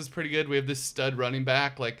 everyone else is pretty good. We have this stud running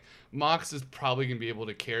back, like Mox is probably gonna be able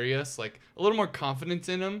to carry us, like a little more confidence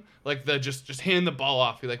in him, like the just hand the ball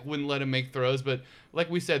off. He like wouldn't let him make throws, but like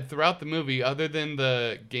we said throughout the movie, other than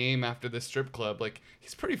the game after the strip club, like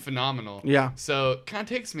he's pretty phenomenal. Yeah. So it kind of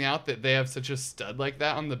takes me out that they have such a stud like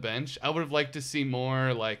that on the bench. I would have liked to see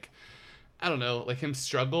more, like, I don't know, like him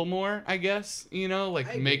struggle more, I guess, you know,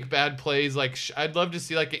 like make bad plays. Like I'd love to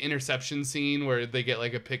see like an interception scene where they get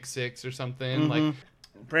like a pick six or something. Like,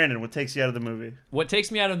 Brandon, what takes you out of the movie? What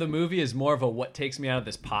takes me out of the movie is more of a what takes me out of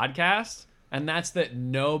this podcast, and that's that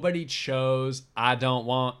nobody chose "I don't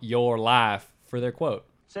want your life" for their quote.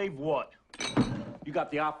 Save what? You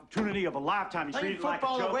got the opportunity of a lifetime. You Playing treat it like a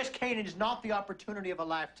football joke. at West Canaan is not the opportunity of a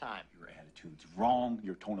lifetime. Your attitude's wrong.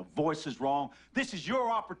 Your tone of voice is wrong. This is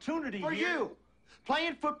your opportunity For here. you,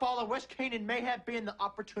 playing football at West Canaan may have been the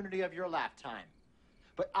opportunity of your lifetime,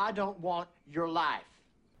 but I don't want your life.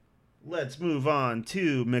 Let's move on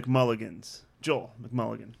to McMulligan's. Joel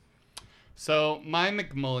McMulligan. So my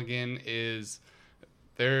McMulligan is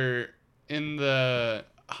they're in the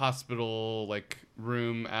hospital like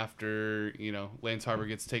room after, you know, Lance Harbor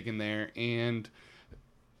gets taken there, and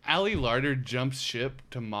Allie Larder jumps ship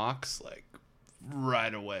to Mox like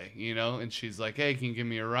right away, you know, and she's like, hey, can you give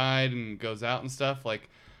me a ride, and goes out and stuff. Like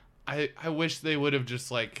I wish they would have just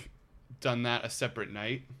like done that a separate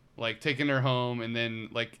night, like taken her home, and then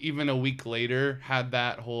like even a week later had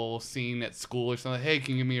that whole scene at school or something. Hey,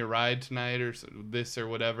 can you give me a ride tonight or this or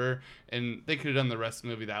whatever? And they could have done the rest of the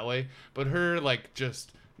movie that way. But her like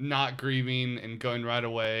just not grieving and going right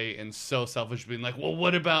away and so selfish, being like, well,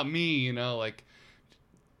 what about me? You know, like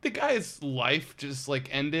the guy's life just like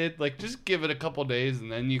ended. Like just give it a couple days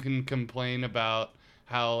and then you can complain about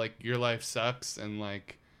how like your life sucks and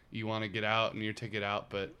like you want to get out and your ticket out.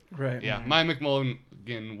 But yeah, my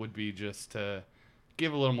McMulligan would be just to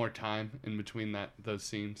give a little more time in between those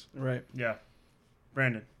scenes. Right. Yeah.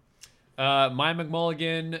 Brandon. My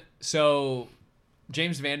McMulligan. So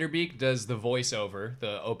James Vanderbeek does the voiceover,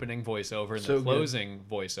 the opening voiceover and the closing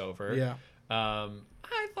voiceover. Yeah.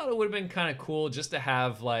 I thought it would have been kind of cool just to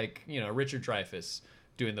have like, you know, Richard Dreyfuss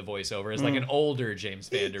doing the voiceover as like an older James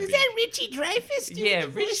Vanderbeek. Is that Richie Dreyfuss? Yeah,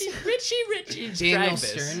 Richie Daniel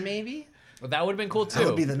Dreyfuss. Stern, maybe? Well, that would have been cool too. That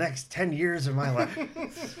would be the next 10 years of my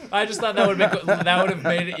life. I just thought that would have been cool. That would have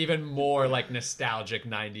made it even more like nostalgic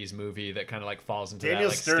 90s movie that kind of like falls into Daniel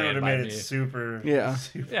that like Stern would Stand have By made Me. it super. Yeah.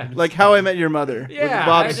 Yeah. Like How I Met Your Mother with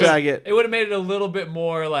Bob Saget. It would have made it a little bit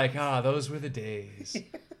more like, those were the days.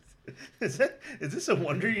 Is this a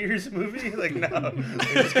Wonder Years movie? Like, no. We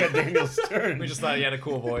just got Daniel Stern. We just thought he had a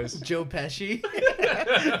cool voice. Joe Pesci.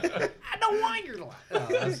 I don't want your life. Oh,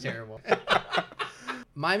 that's terrible.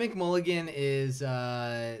 My McMulligan is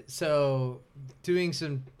so doing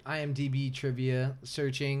some IMDb trivia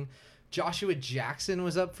searching. Joshua Jackson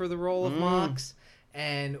was up for the role of Mox,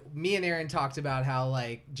 and me and Aaron talked about how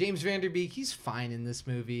like James Vanderbeek, he's fine in this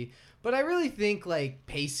movie, but I really think like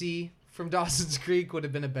Pacey from Dawson's Creek would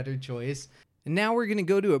have been a better choice. And now we're going to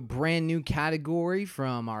go to a brand new category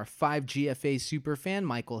from our 5GFA superfan,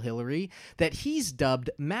 Michael Hillary, that he's dubbed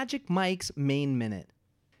Magic Mike's Main Minute.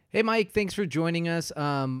 Hey, Mike, thanks for joining us.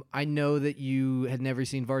 I know that you had never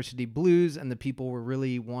seen Varsity Blues, and the people were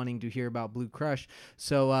really wanting to hear about Blue Crush.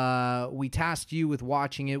 So we tasked you with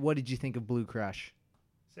watching it. What did you think of Blue Crush?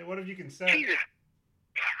 Say, what have you can say?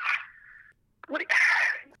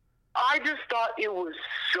 I just thought it was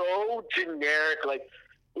so generic. Like,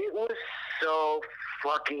 it was so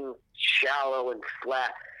fucking shallow and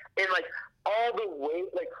flat. And, like, all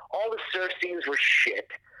the surf scenes were shit.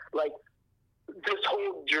 like this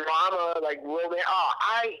whole drama, like romance. Oh,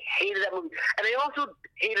 I hated that movie, and I also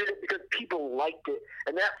hated it because people liked it,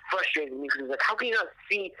 and that frustrated me because it's like, how can you not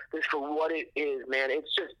see this for what it is, man?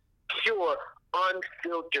 It's just pure,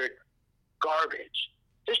 unfiltered garbage.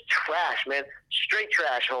 Just trash, man. Straight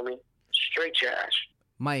trash, homie. Straight trash.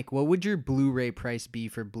 Mike, what would your Blu-ray price be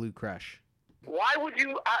for Blue Crush? Why would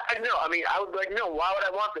you? I would be like, no. Why would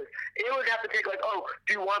I want this? It would have to take like, oh,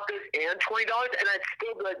 do you want this and $20? And I'd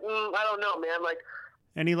still be like, I don't know, man. Like,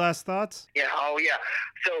 Any last thoughts? yeah, oh yeah.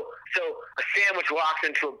 So a sandwich walks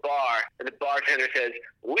into a bar, and the bartender says,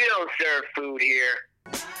 "We don't serve food here."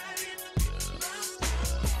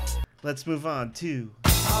 Let's move on to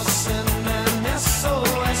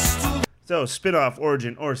so spin-off,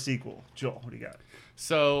 origin, or sequel. Joel, what do you got?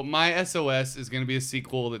 So my SOS is going to be a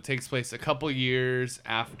sequel that takes place a couple years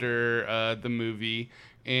after the movie,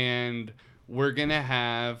 and we're going to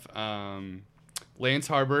have Lance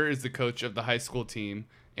Harbor is the coach of the high school team,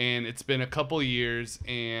 and it's been a couple years,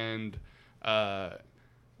 and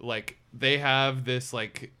like they have this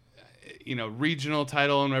like regional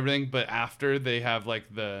title and everything, but after they have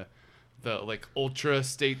like the like ultra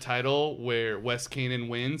state title where West Canaan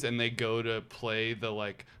wins, and they go to play the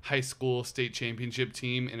like high school state championship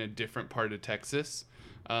team in a different part of Texas.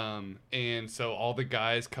 And so all the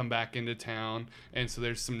guys come back into town, and so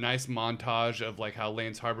there's some nice montage of like how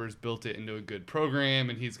Lance Harbor's built it into a good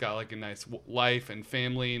program, and he's got like a nice life and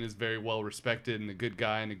family and is very well respected and a good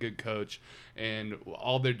guy and a good coach, and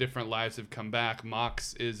all their different lives have come back.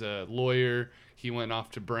 Mox is a lawyer. He went off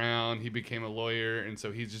to Brown. He became a lawyer, and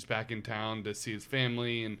so he's just back in town to see his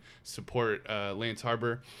family and support Lance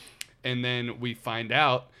Harbor. And then we find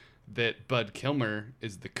out that Bud Kilmer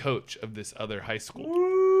is the coach of this other high school.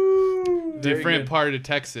 Ooh, different part of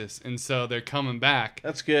Texas, and so they're coming back.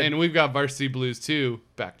 That's good. And we've got Varsity Blues 2,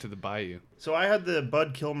 Back to the Bayou. So I had the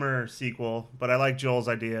Bud Kilmer sequel, but I like Joel's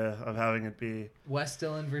idea of having it be West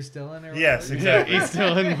Dillon versus Dillon, or yes, whatever? exactly. East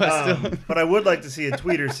Dillon, West Dillon. But I would like to see a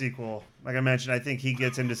Tweeter sequel. Like I mentioned, I think he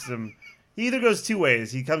gets into some. He either goes two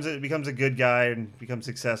ways. He becomes a good guy and becomes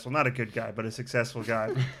successful. Not a good guy, but a successful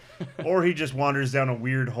guy. Or he just wanders down a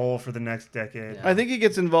weird hole for the next decade. I think he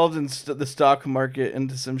gets involved in the stock market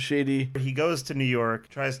into some shady. He goes to New York,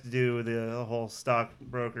 tries to do the whole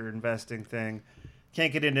stockbroker investing thing.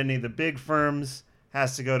 Can't get into any of the big firms.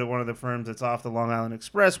 Has to go to one of the firms that's off the Long Island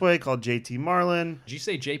Expressway called J.T. Marlin. Did you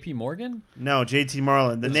say J.P. Morgan? No, J.T.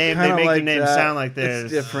 Marlin. The It's name, they kinda make like the name that. sound like theirs.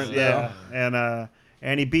 It's different, yeah.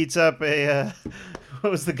 And he beats up a what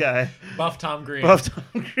was the guy? Buff Tom Green. Buff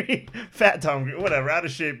Tom Green. Fat Tom Green. Whatever. Out of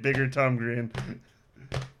shape, bigger Tom Green.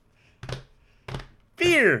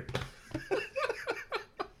 Fear.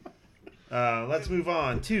 Let's move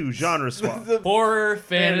on to genre swap. Horror,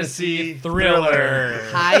 fantasy, thriller.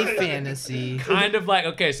 High fantasy. Kind of like,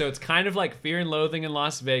 okay, so it's kind of like Fear and Loathing in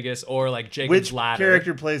Las Vegas or like Jacob's Which Ladder.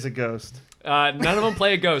 character plays a ghost? None of them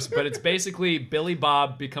play a ghost, but it's basically Billy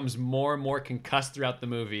Bob becomes more and more concussed throughout the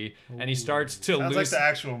movie, and he starts to Sounds lose. like the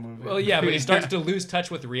actual movie. Well, yeah, but he starts to lose touch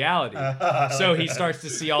with reality. So he starts to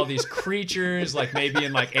see all these creatures, like maybe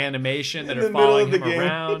in like animation, that In are the middle following of the him game.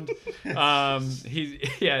 around.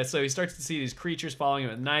 So he starts to see these creatures following him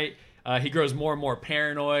at night. He grows more and more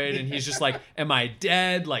paranoid, and he's just like, "Am I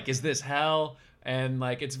dead? Like, is this hell?" And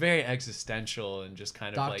like it's very existential and just kind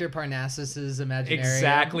of Dr. like Parnassus's Imaginarium.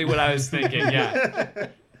 exactly what I was thinking. Yeah.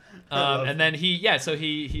 And then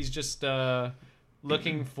he's just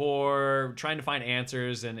looking for trying to find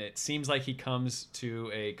answers, and it seems like he comes to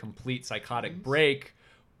a complete psychotic break,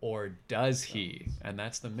 or does he? And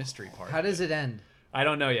that's the mystery part. How does it end? I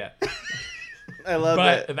don't know yet. I love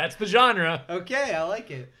but it. That's the genre. Okay, I like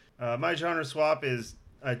it. My genre swap is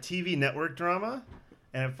a TV network drama,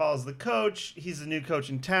 and it follows the coach. He's the new coach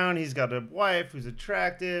in town. He's got a wife who's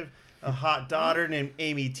attractive, a hot daughter named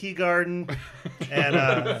Amy Teagarden,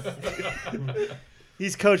 and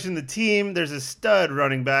he's coaching the team. There's a stud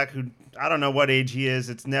running back who I don't know what age he is.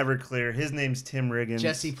 It's never clear. His name's Tim Riggins.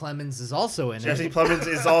 Jesse Plemons is also in it. Jesse Plemons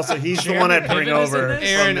is also. He's the one I'd bring over.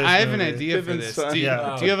 Aaron, I have an movie. idea for this. Do you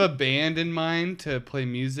have a band in mind to play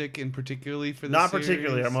music in particularly for this Not series?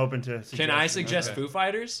 particularly. I'm open to. Can I suggest Foo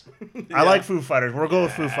Fighters? I like Foo Fighters. We'll go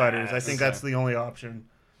with Foo Fighters. I think that's the only option.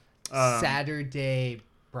 Saturday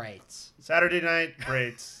Brights. Saturday Night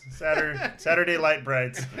Brights. Saturday Light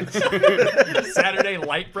Brights. Saturday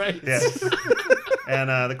Light Brights? Yes. And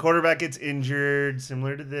the quarterback gets injured,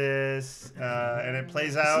 similar to this, and it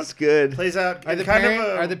plays out. This is good. Plays out. Are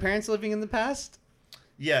the parents living in the past?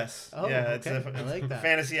 Yes. Oh, yeah. okay. It's I like that.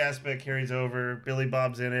 Fantasy aspect carries over. Billy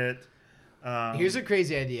Bob's in it. Here's a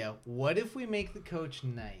crazy idea. What if we make the coach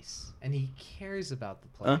nice and he cares about the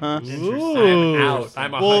players? I'm out.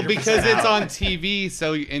 I'm 100% because it's out. on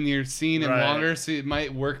TV, and you're seeing him Right. longer, so it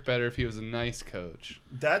might work better if he was a nice coach.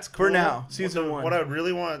 That's cool. For now, season 1. What I would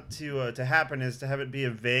really want to happen is to have it be a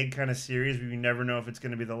vague kind of series where you never know if it's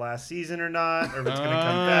going to be the last season or not, or if it's going to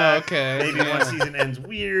come back. Okay. Maybe one season ends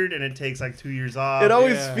weird and it takes like 2 years off. It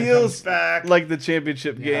always feels comes back. like the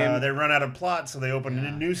championship game. They run out of plot, so they open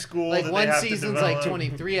a new school. Like that one they have season's to like develop.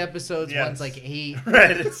 23 episodes, Yes. one's like 8.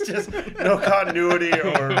 Right, it's just no continuity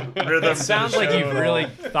or rhythm. It sounds like you've really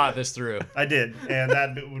thought this through. I did, and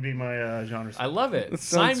that would be my genre. I love it. That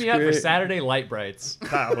Sign sounds me up for great. Saturday Light Brights.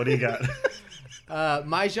 Kyle, what do you got?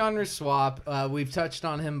 My genre swap, we've touched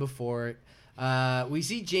on him before. We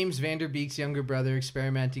see James Van Der Beek's younger brother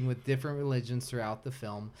experimenting with different religions throughout the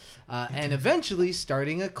film, and eventually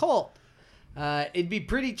starting a cult. It'd be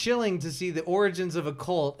pretty chilling to see the origins of a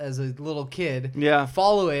cult as a little kid. Yeah.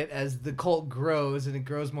 Follow it as the cult grows and it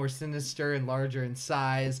grows more sinister and larger in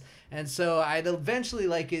size. And so I'd eventually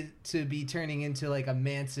like it to be turning into like a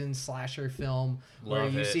Manson slasher film where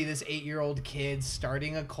Love you it. see this 8-year-old kid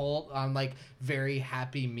starting a cult on like very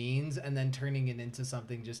happy means and then turning it into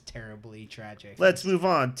something just terribly tragic. Let's move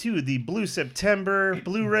on to the Blue September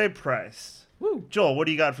Blu-ray price. Woo. Joel, what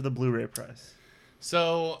do you got for the Blu-ray price?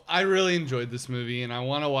 So I really enjoyed this movie, and I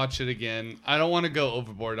want to watch it again. I don't want to go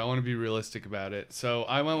overboard. I want to be realistic about it. So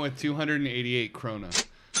I went with 288 krona,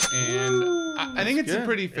 and I think it's a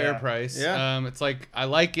pretty fair price. Yeah. It's like I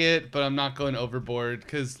like it, but I'm not going overboard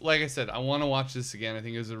because, like I said, I want to watch this again. I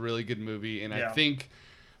think it was a really good movie, and I think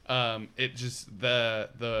it just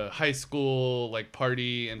the high school like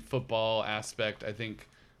party and football aspect, I think,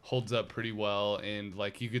 holds up pretty well, and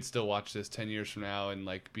like you could still watch this 10 years from now and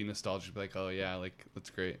like be nostalgic, like, oh yeah, like that's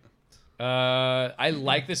great. I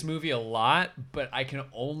like this movie a lot, but I can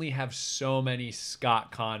only have so many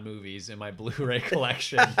Scott Conn movies in my Blu-ray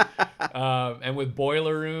collection. And with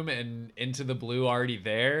Boiler Room and Into the Blue already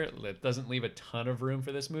there, it doesn't leave a ton of room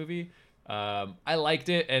for this movie. I liked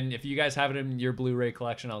it, and if you guys have it in your Blu-ray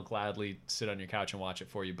collection, I'll gladly sit on your couch and watch it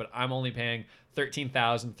for you. But I'm only paying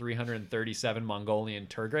 13,337 Mongolian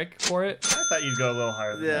Turgrik for it. I thought you'd go a little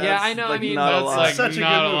higher than that. Yeah, I know. Like I mean, not a That's lot. like Such a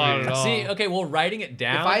not good a lot movie. at all. see, okay, well, writing it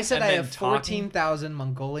down. If I said and I then have talking- 14,000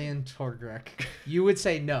 Mongolian Turgrik, you would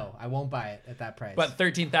say no, I won't buy it at that price. But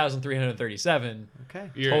 13,337.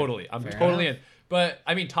 Okay. Totally. I'm Fair totally enough. in. But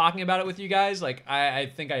I mean, talking about it with you guys, like I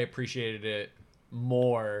think I appreciated it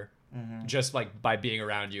more just like by being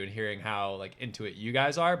around you and hearing how like into it you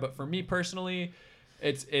guys are. But for me personally,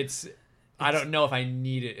 it's I don't know if I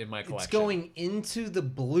need it in my collection. It's going into the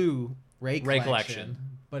Blu-ray collection,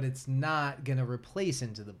 but it's not going to replace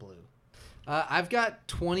Into the Blue. I've got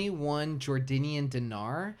 21 Jordanian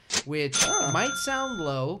dinar, which might sound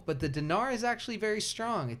low, but the dinar is actually very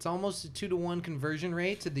strong. It's almost a 2-to-1 conversion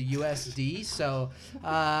rate to the USD. So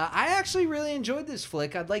I actually really enjoyed this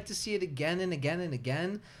flick. I'd like to see it again and again and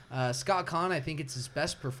again. Scott Conn, I think it's his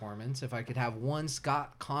best performance. If I could have one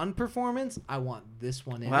Scott Conn performance, I want this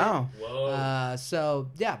one in Wow. it. Whoa. So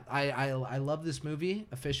yeah, I love this movie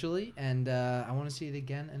officially, and I want to see it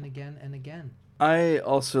again and again and again. I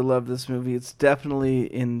also love this movie. It's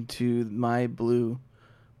definitely into my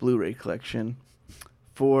Blu-ray collection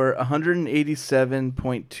for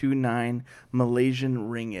 187.29 Malaysian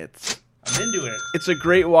ringgits. I'm into it. It's a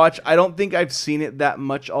great watch. I don't think I've seen it that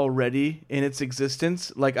much already in its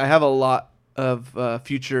existence. Like, I have a lot of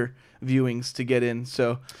future viewings to get in.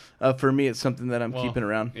 So for me, it's something that I'm keeping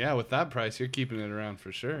around. Yeah, with that price, you're keeping it around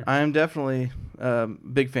for sure. I am definitely a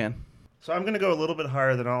big fan. So I'm going to go a little bit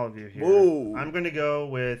higher than all of you here. Whoa. I'm going to go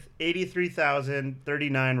with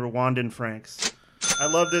 83,039 Rwandan francs. I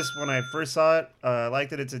love this when I first saw it. I like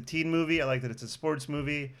that it's a teen movie. I like that it's a sports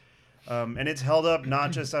movie. And it's held up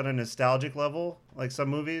not just on a nostalgic level, like some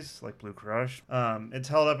movies, like Blue Crush. It's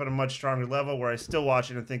held up at a much stronger level where I still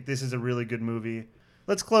watch it and think this is a really good movie.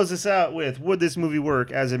 Let's close this out with, would this movie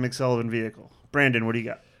work as a McSullivan vehicle? Brandon, what do you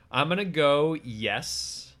got? I'm going to go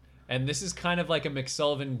yes. And this is kind of like a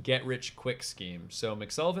McSullivan get-rich-quick scheme. So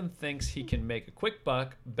McSullivan thinks he can make a quick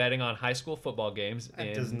buck betting on high school football games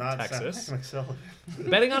in does not Texas. sound like McSullivan.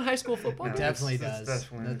 Betting on high school football It games? definitely That's does.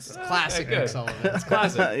 definitely That's McSullivan. classic Okay, good. McSullivan. It's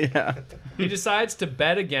classic. Yeah. He decides to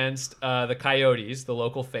bet against the Coyotes, the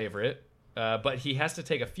local favorite, but he has to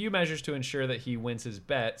take a few measures to ensure that he wins his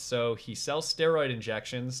bet. So he sells steroid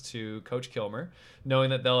injections to Coach Kilmer,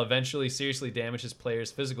 knowing that they'll eventually seriously damage his players'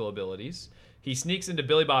 physical abilities. He sneaks into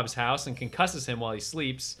Billy Bob's house and concusses him while he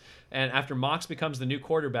sleeps. And after Mox becomes the new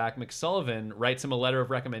quarterback, McSullivan writes him a letter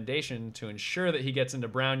of recommendation to ensure that he gets into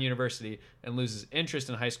Brown University and loses interest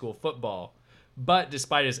in high school football. But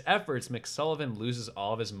despite his efforts, McSullivan loses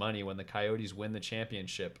all of his money when the Coyotes win the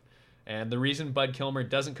championship. And the reason Bud Kilmer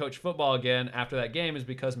doesn't coach football again after that game is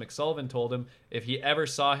because McSullivan told him if he ever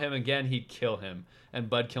saw him again, he'd kill him. And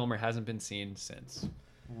Bud Kilmer hasn't been seen since.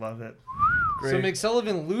 Love it. Great. So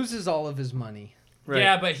McSullivan loses all of his money. Right.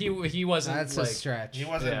 Yeah, but he wasn't. That's a stretch. He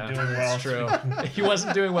wasn't doing well. That's true. He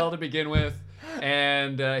wasn't doing well to begin with,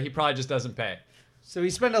 and he probably just doesn't pay. So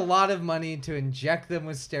he spent a lot of money to inject them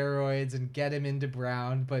with steroids and get him into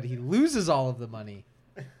Brown, but he loses all of the money.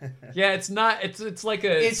 Yeah, it's not. It's like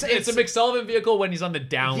it's a McSullivan vehicle when he's on the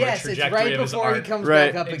downward trajectory it's right of his before art. he comes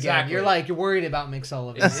back up again. You're worried about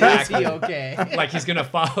McSullivan. Exactly. Is he okay? Like he's gonna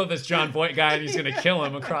follow this John Voight guy and he's gonna kill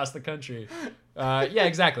him across the country. Yeah,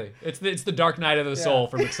 exactly. It's the Dark Night of the Soul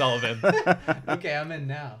for McSullivan. Okay, I'm in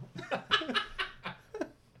now.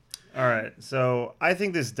 All right, so I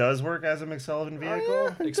think this does work as a McSullivan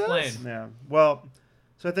vehicle. Explain. Yeah. Well,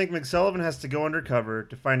 so I think McSullivan has to go undercover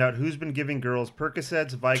to find out who's been giving girls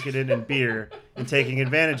Percocets, Vicodin, and beer and taking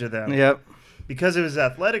advantage of them. Yep. Because of his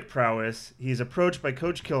athletic prowess, he's approached by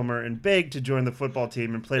Coach Kilmer and begged to join the football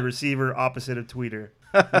team and play receiver opposite of Tweeter.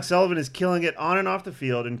 McSullivan is killing it on and off the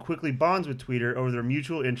field and quickly bonds with Tweeter over their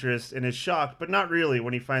mutual interests and is shocked, but not really,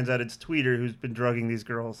 when he finds out it's Tweeter who's been drugging these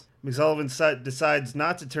girls. McSullivan decides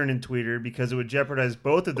not to turn in Tweeter because it would jeopardize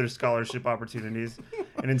both of their scholarship opportunities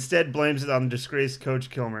and instead blames it on the disgraced Coach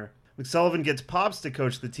Kilmer. McSullivan gets Pops to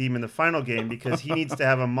coach the team in the final game because he needs to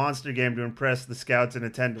have a monster game to impress the scouts in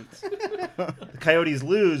attendance. The Coyotes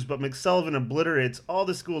lose, but McSullivan obliterates all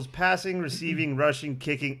the school's passing, receiving, rushing,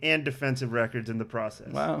 kicking, and defensive records in the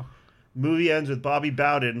process. Wow. Movie ends with Bobby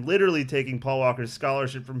Bowden literally taking Paul Walker's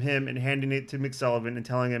scholarship from him and handing it to McSullivan and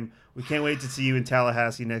telling him, "We can't wait to see you in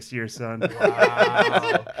Tallahassee next year, son." Wow. I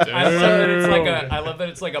love that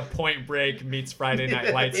it's like a Point Break meets Friday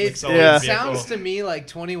Night Lights. It sounds to me like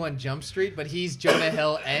 21 Jump Street, but he's Jonah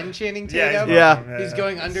Hill and Channing Tatum. He's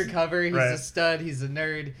going undercover. He's a stud. He's a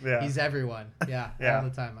nerd. Yeah. He's everyone. Yeah, all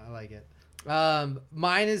the time. I like it.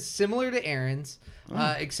 Mine is similar to Aaron's,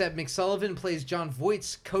 except McSullivan plays John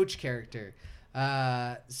Voight's coach character.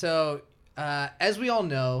 As we all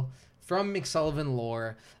know, from McSullivan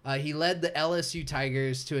lore, he led the LSU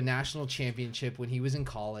Tigers to a national championship when he was in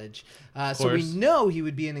college. So we know he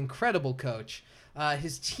would be an incredible coach.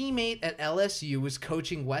 His teammate at LSU was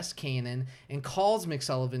coaching Wes Kanan and calls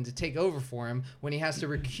McSullivan to take over for him when he has to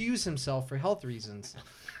recuse himself for health reasons.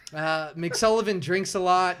 McSullivan drinks a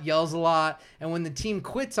lot, yells a lot, and when the team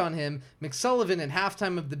quits on him, McSullivan at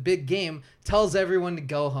halftime of the big game tells everyone to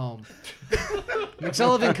go home.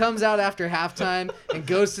 McSullivan comes out after halftime and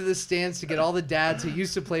goes to the stands to get all the dads who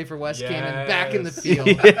used to play for Wes Kanan back in the field.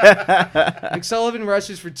 McSullivan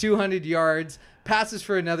rushes for 200 yards, passes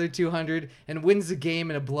for another 200, and wins the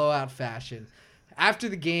game in a blowout fashion. After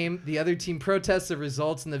the game, the other team protests the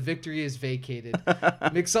results and the victory is vacated.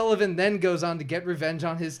 McSullivan then goes on to get revenge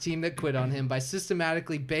on his team that quit on him by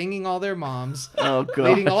systematically banging all their moms,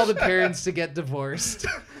 leading all the parents to get divorced.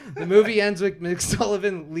 The movie ends with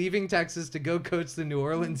McSullivan leaving Texas to go coach the New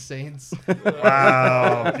Orleans Saints.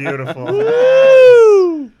 Wow, beautiful.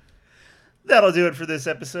 That'll do it for this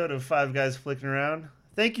episode of Five Guys Flicking Around.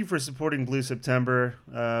 Thank you for supporting Blue September.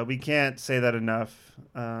 We can't say that enough.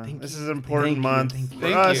 This is an important month for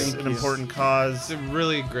us, an important cause. It's a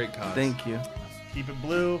really great cause. Thank you. Keep it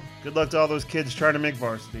blue. Good luck to all those kids trying to make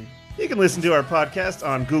varsity. You can listen to our podcast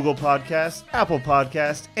on Google Podcasts, Apple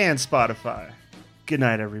Podcasts, and Spotify. Good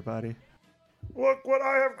night, everybody. Look what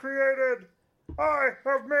I have created. I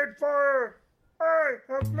have made fire. I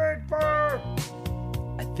have made fire.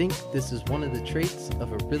 I think this is one of the traits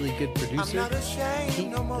of a really good producer.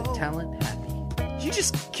 Keep the talent happy. You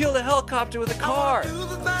just killed a helicopter with a car.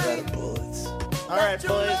 Bullets. All right,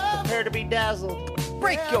 boys, prepare to be dazzled.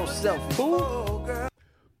 Break yourself, fool.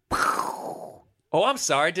 Oh, I'm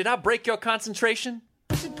sorry. Did I break your concentration?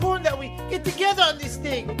 It's important that we get together on this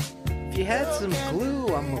thing. If you had some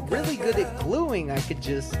glue, I'm really good at gluing. I could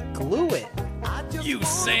just glue it. You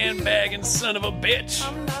sandbagging son of a bitch.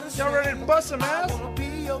 Y'all ready to bust some ass?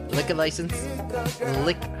 Liquor license.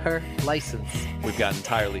 Lick her license. We've got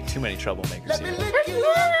entirely too many troublemakers here.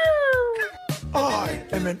 I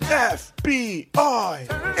am an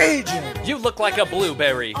FBI agent. You look like a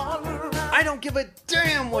blueberry. I don't give a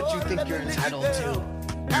damn what you think you're entitled to.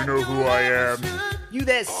 You know who I am. You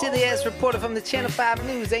that silly-ass reporter from the Channel 5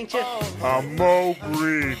 News, ain't you? I'm Mo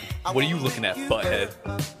Green. What are you looking at, butthead?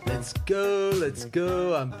 Let's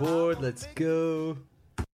go, I'm bored, let's go.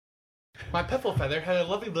 My Peffle Feather had a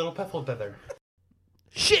lovely little Peffle Feather.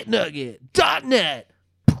 Shitnugget.net.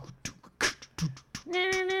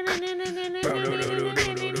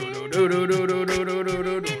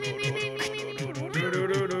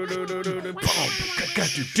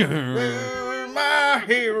 My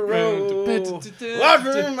hero.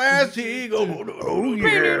 Watch him as he goes. Oh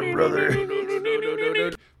yeah, brother.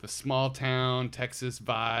 The small town Texas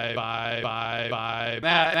vibe.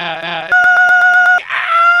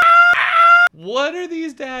 What are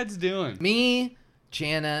these dads doing? Me,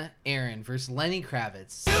 Jana, Aaron versus Lenny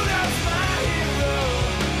Kravitz.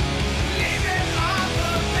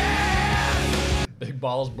 Big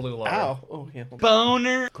balls, blue logo. Ow. Oh yeah.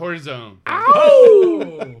 Boner. Cortisone.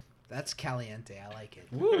 Oh! That's caliente. I like it.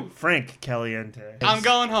 Woo. Frank Caliente. I'm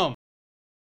going home.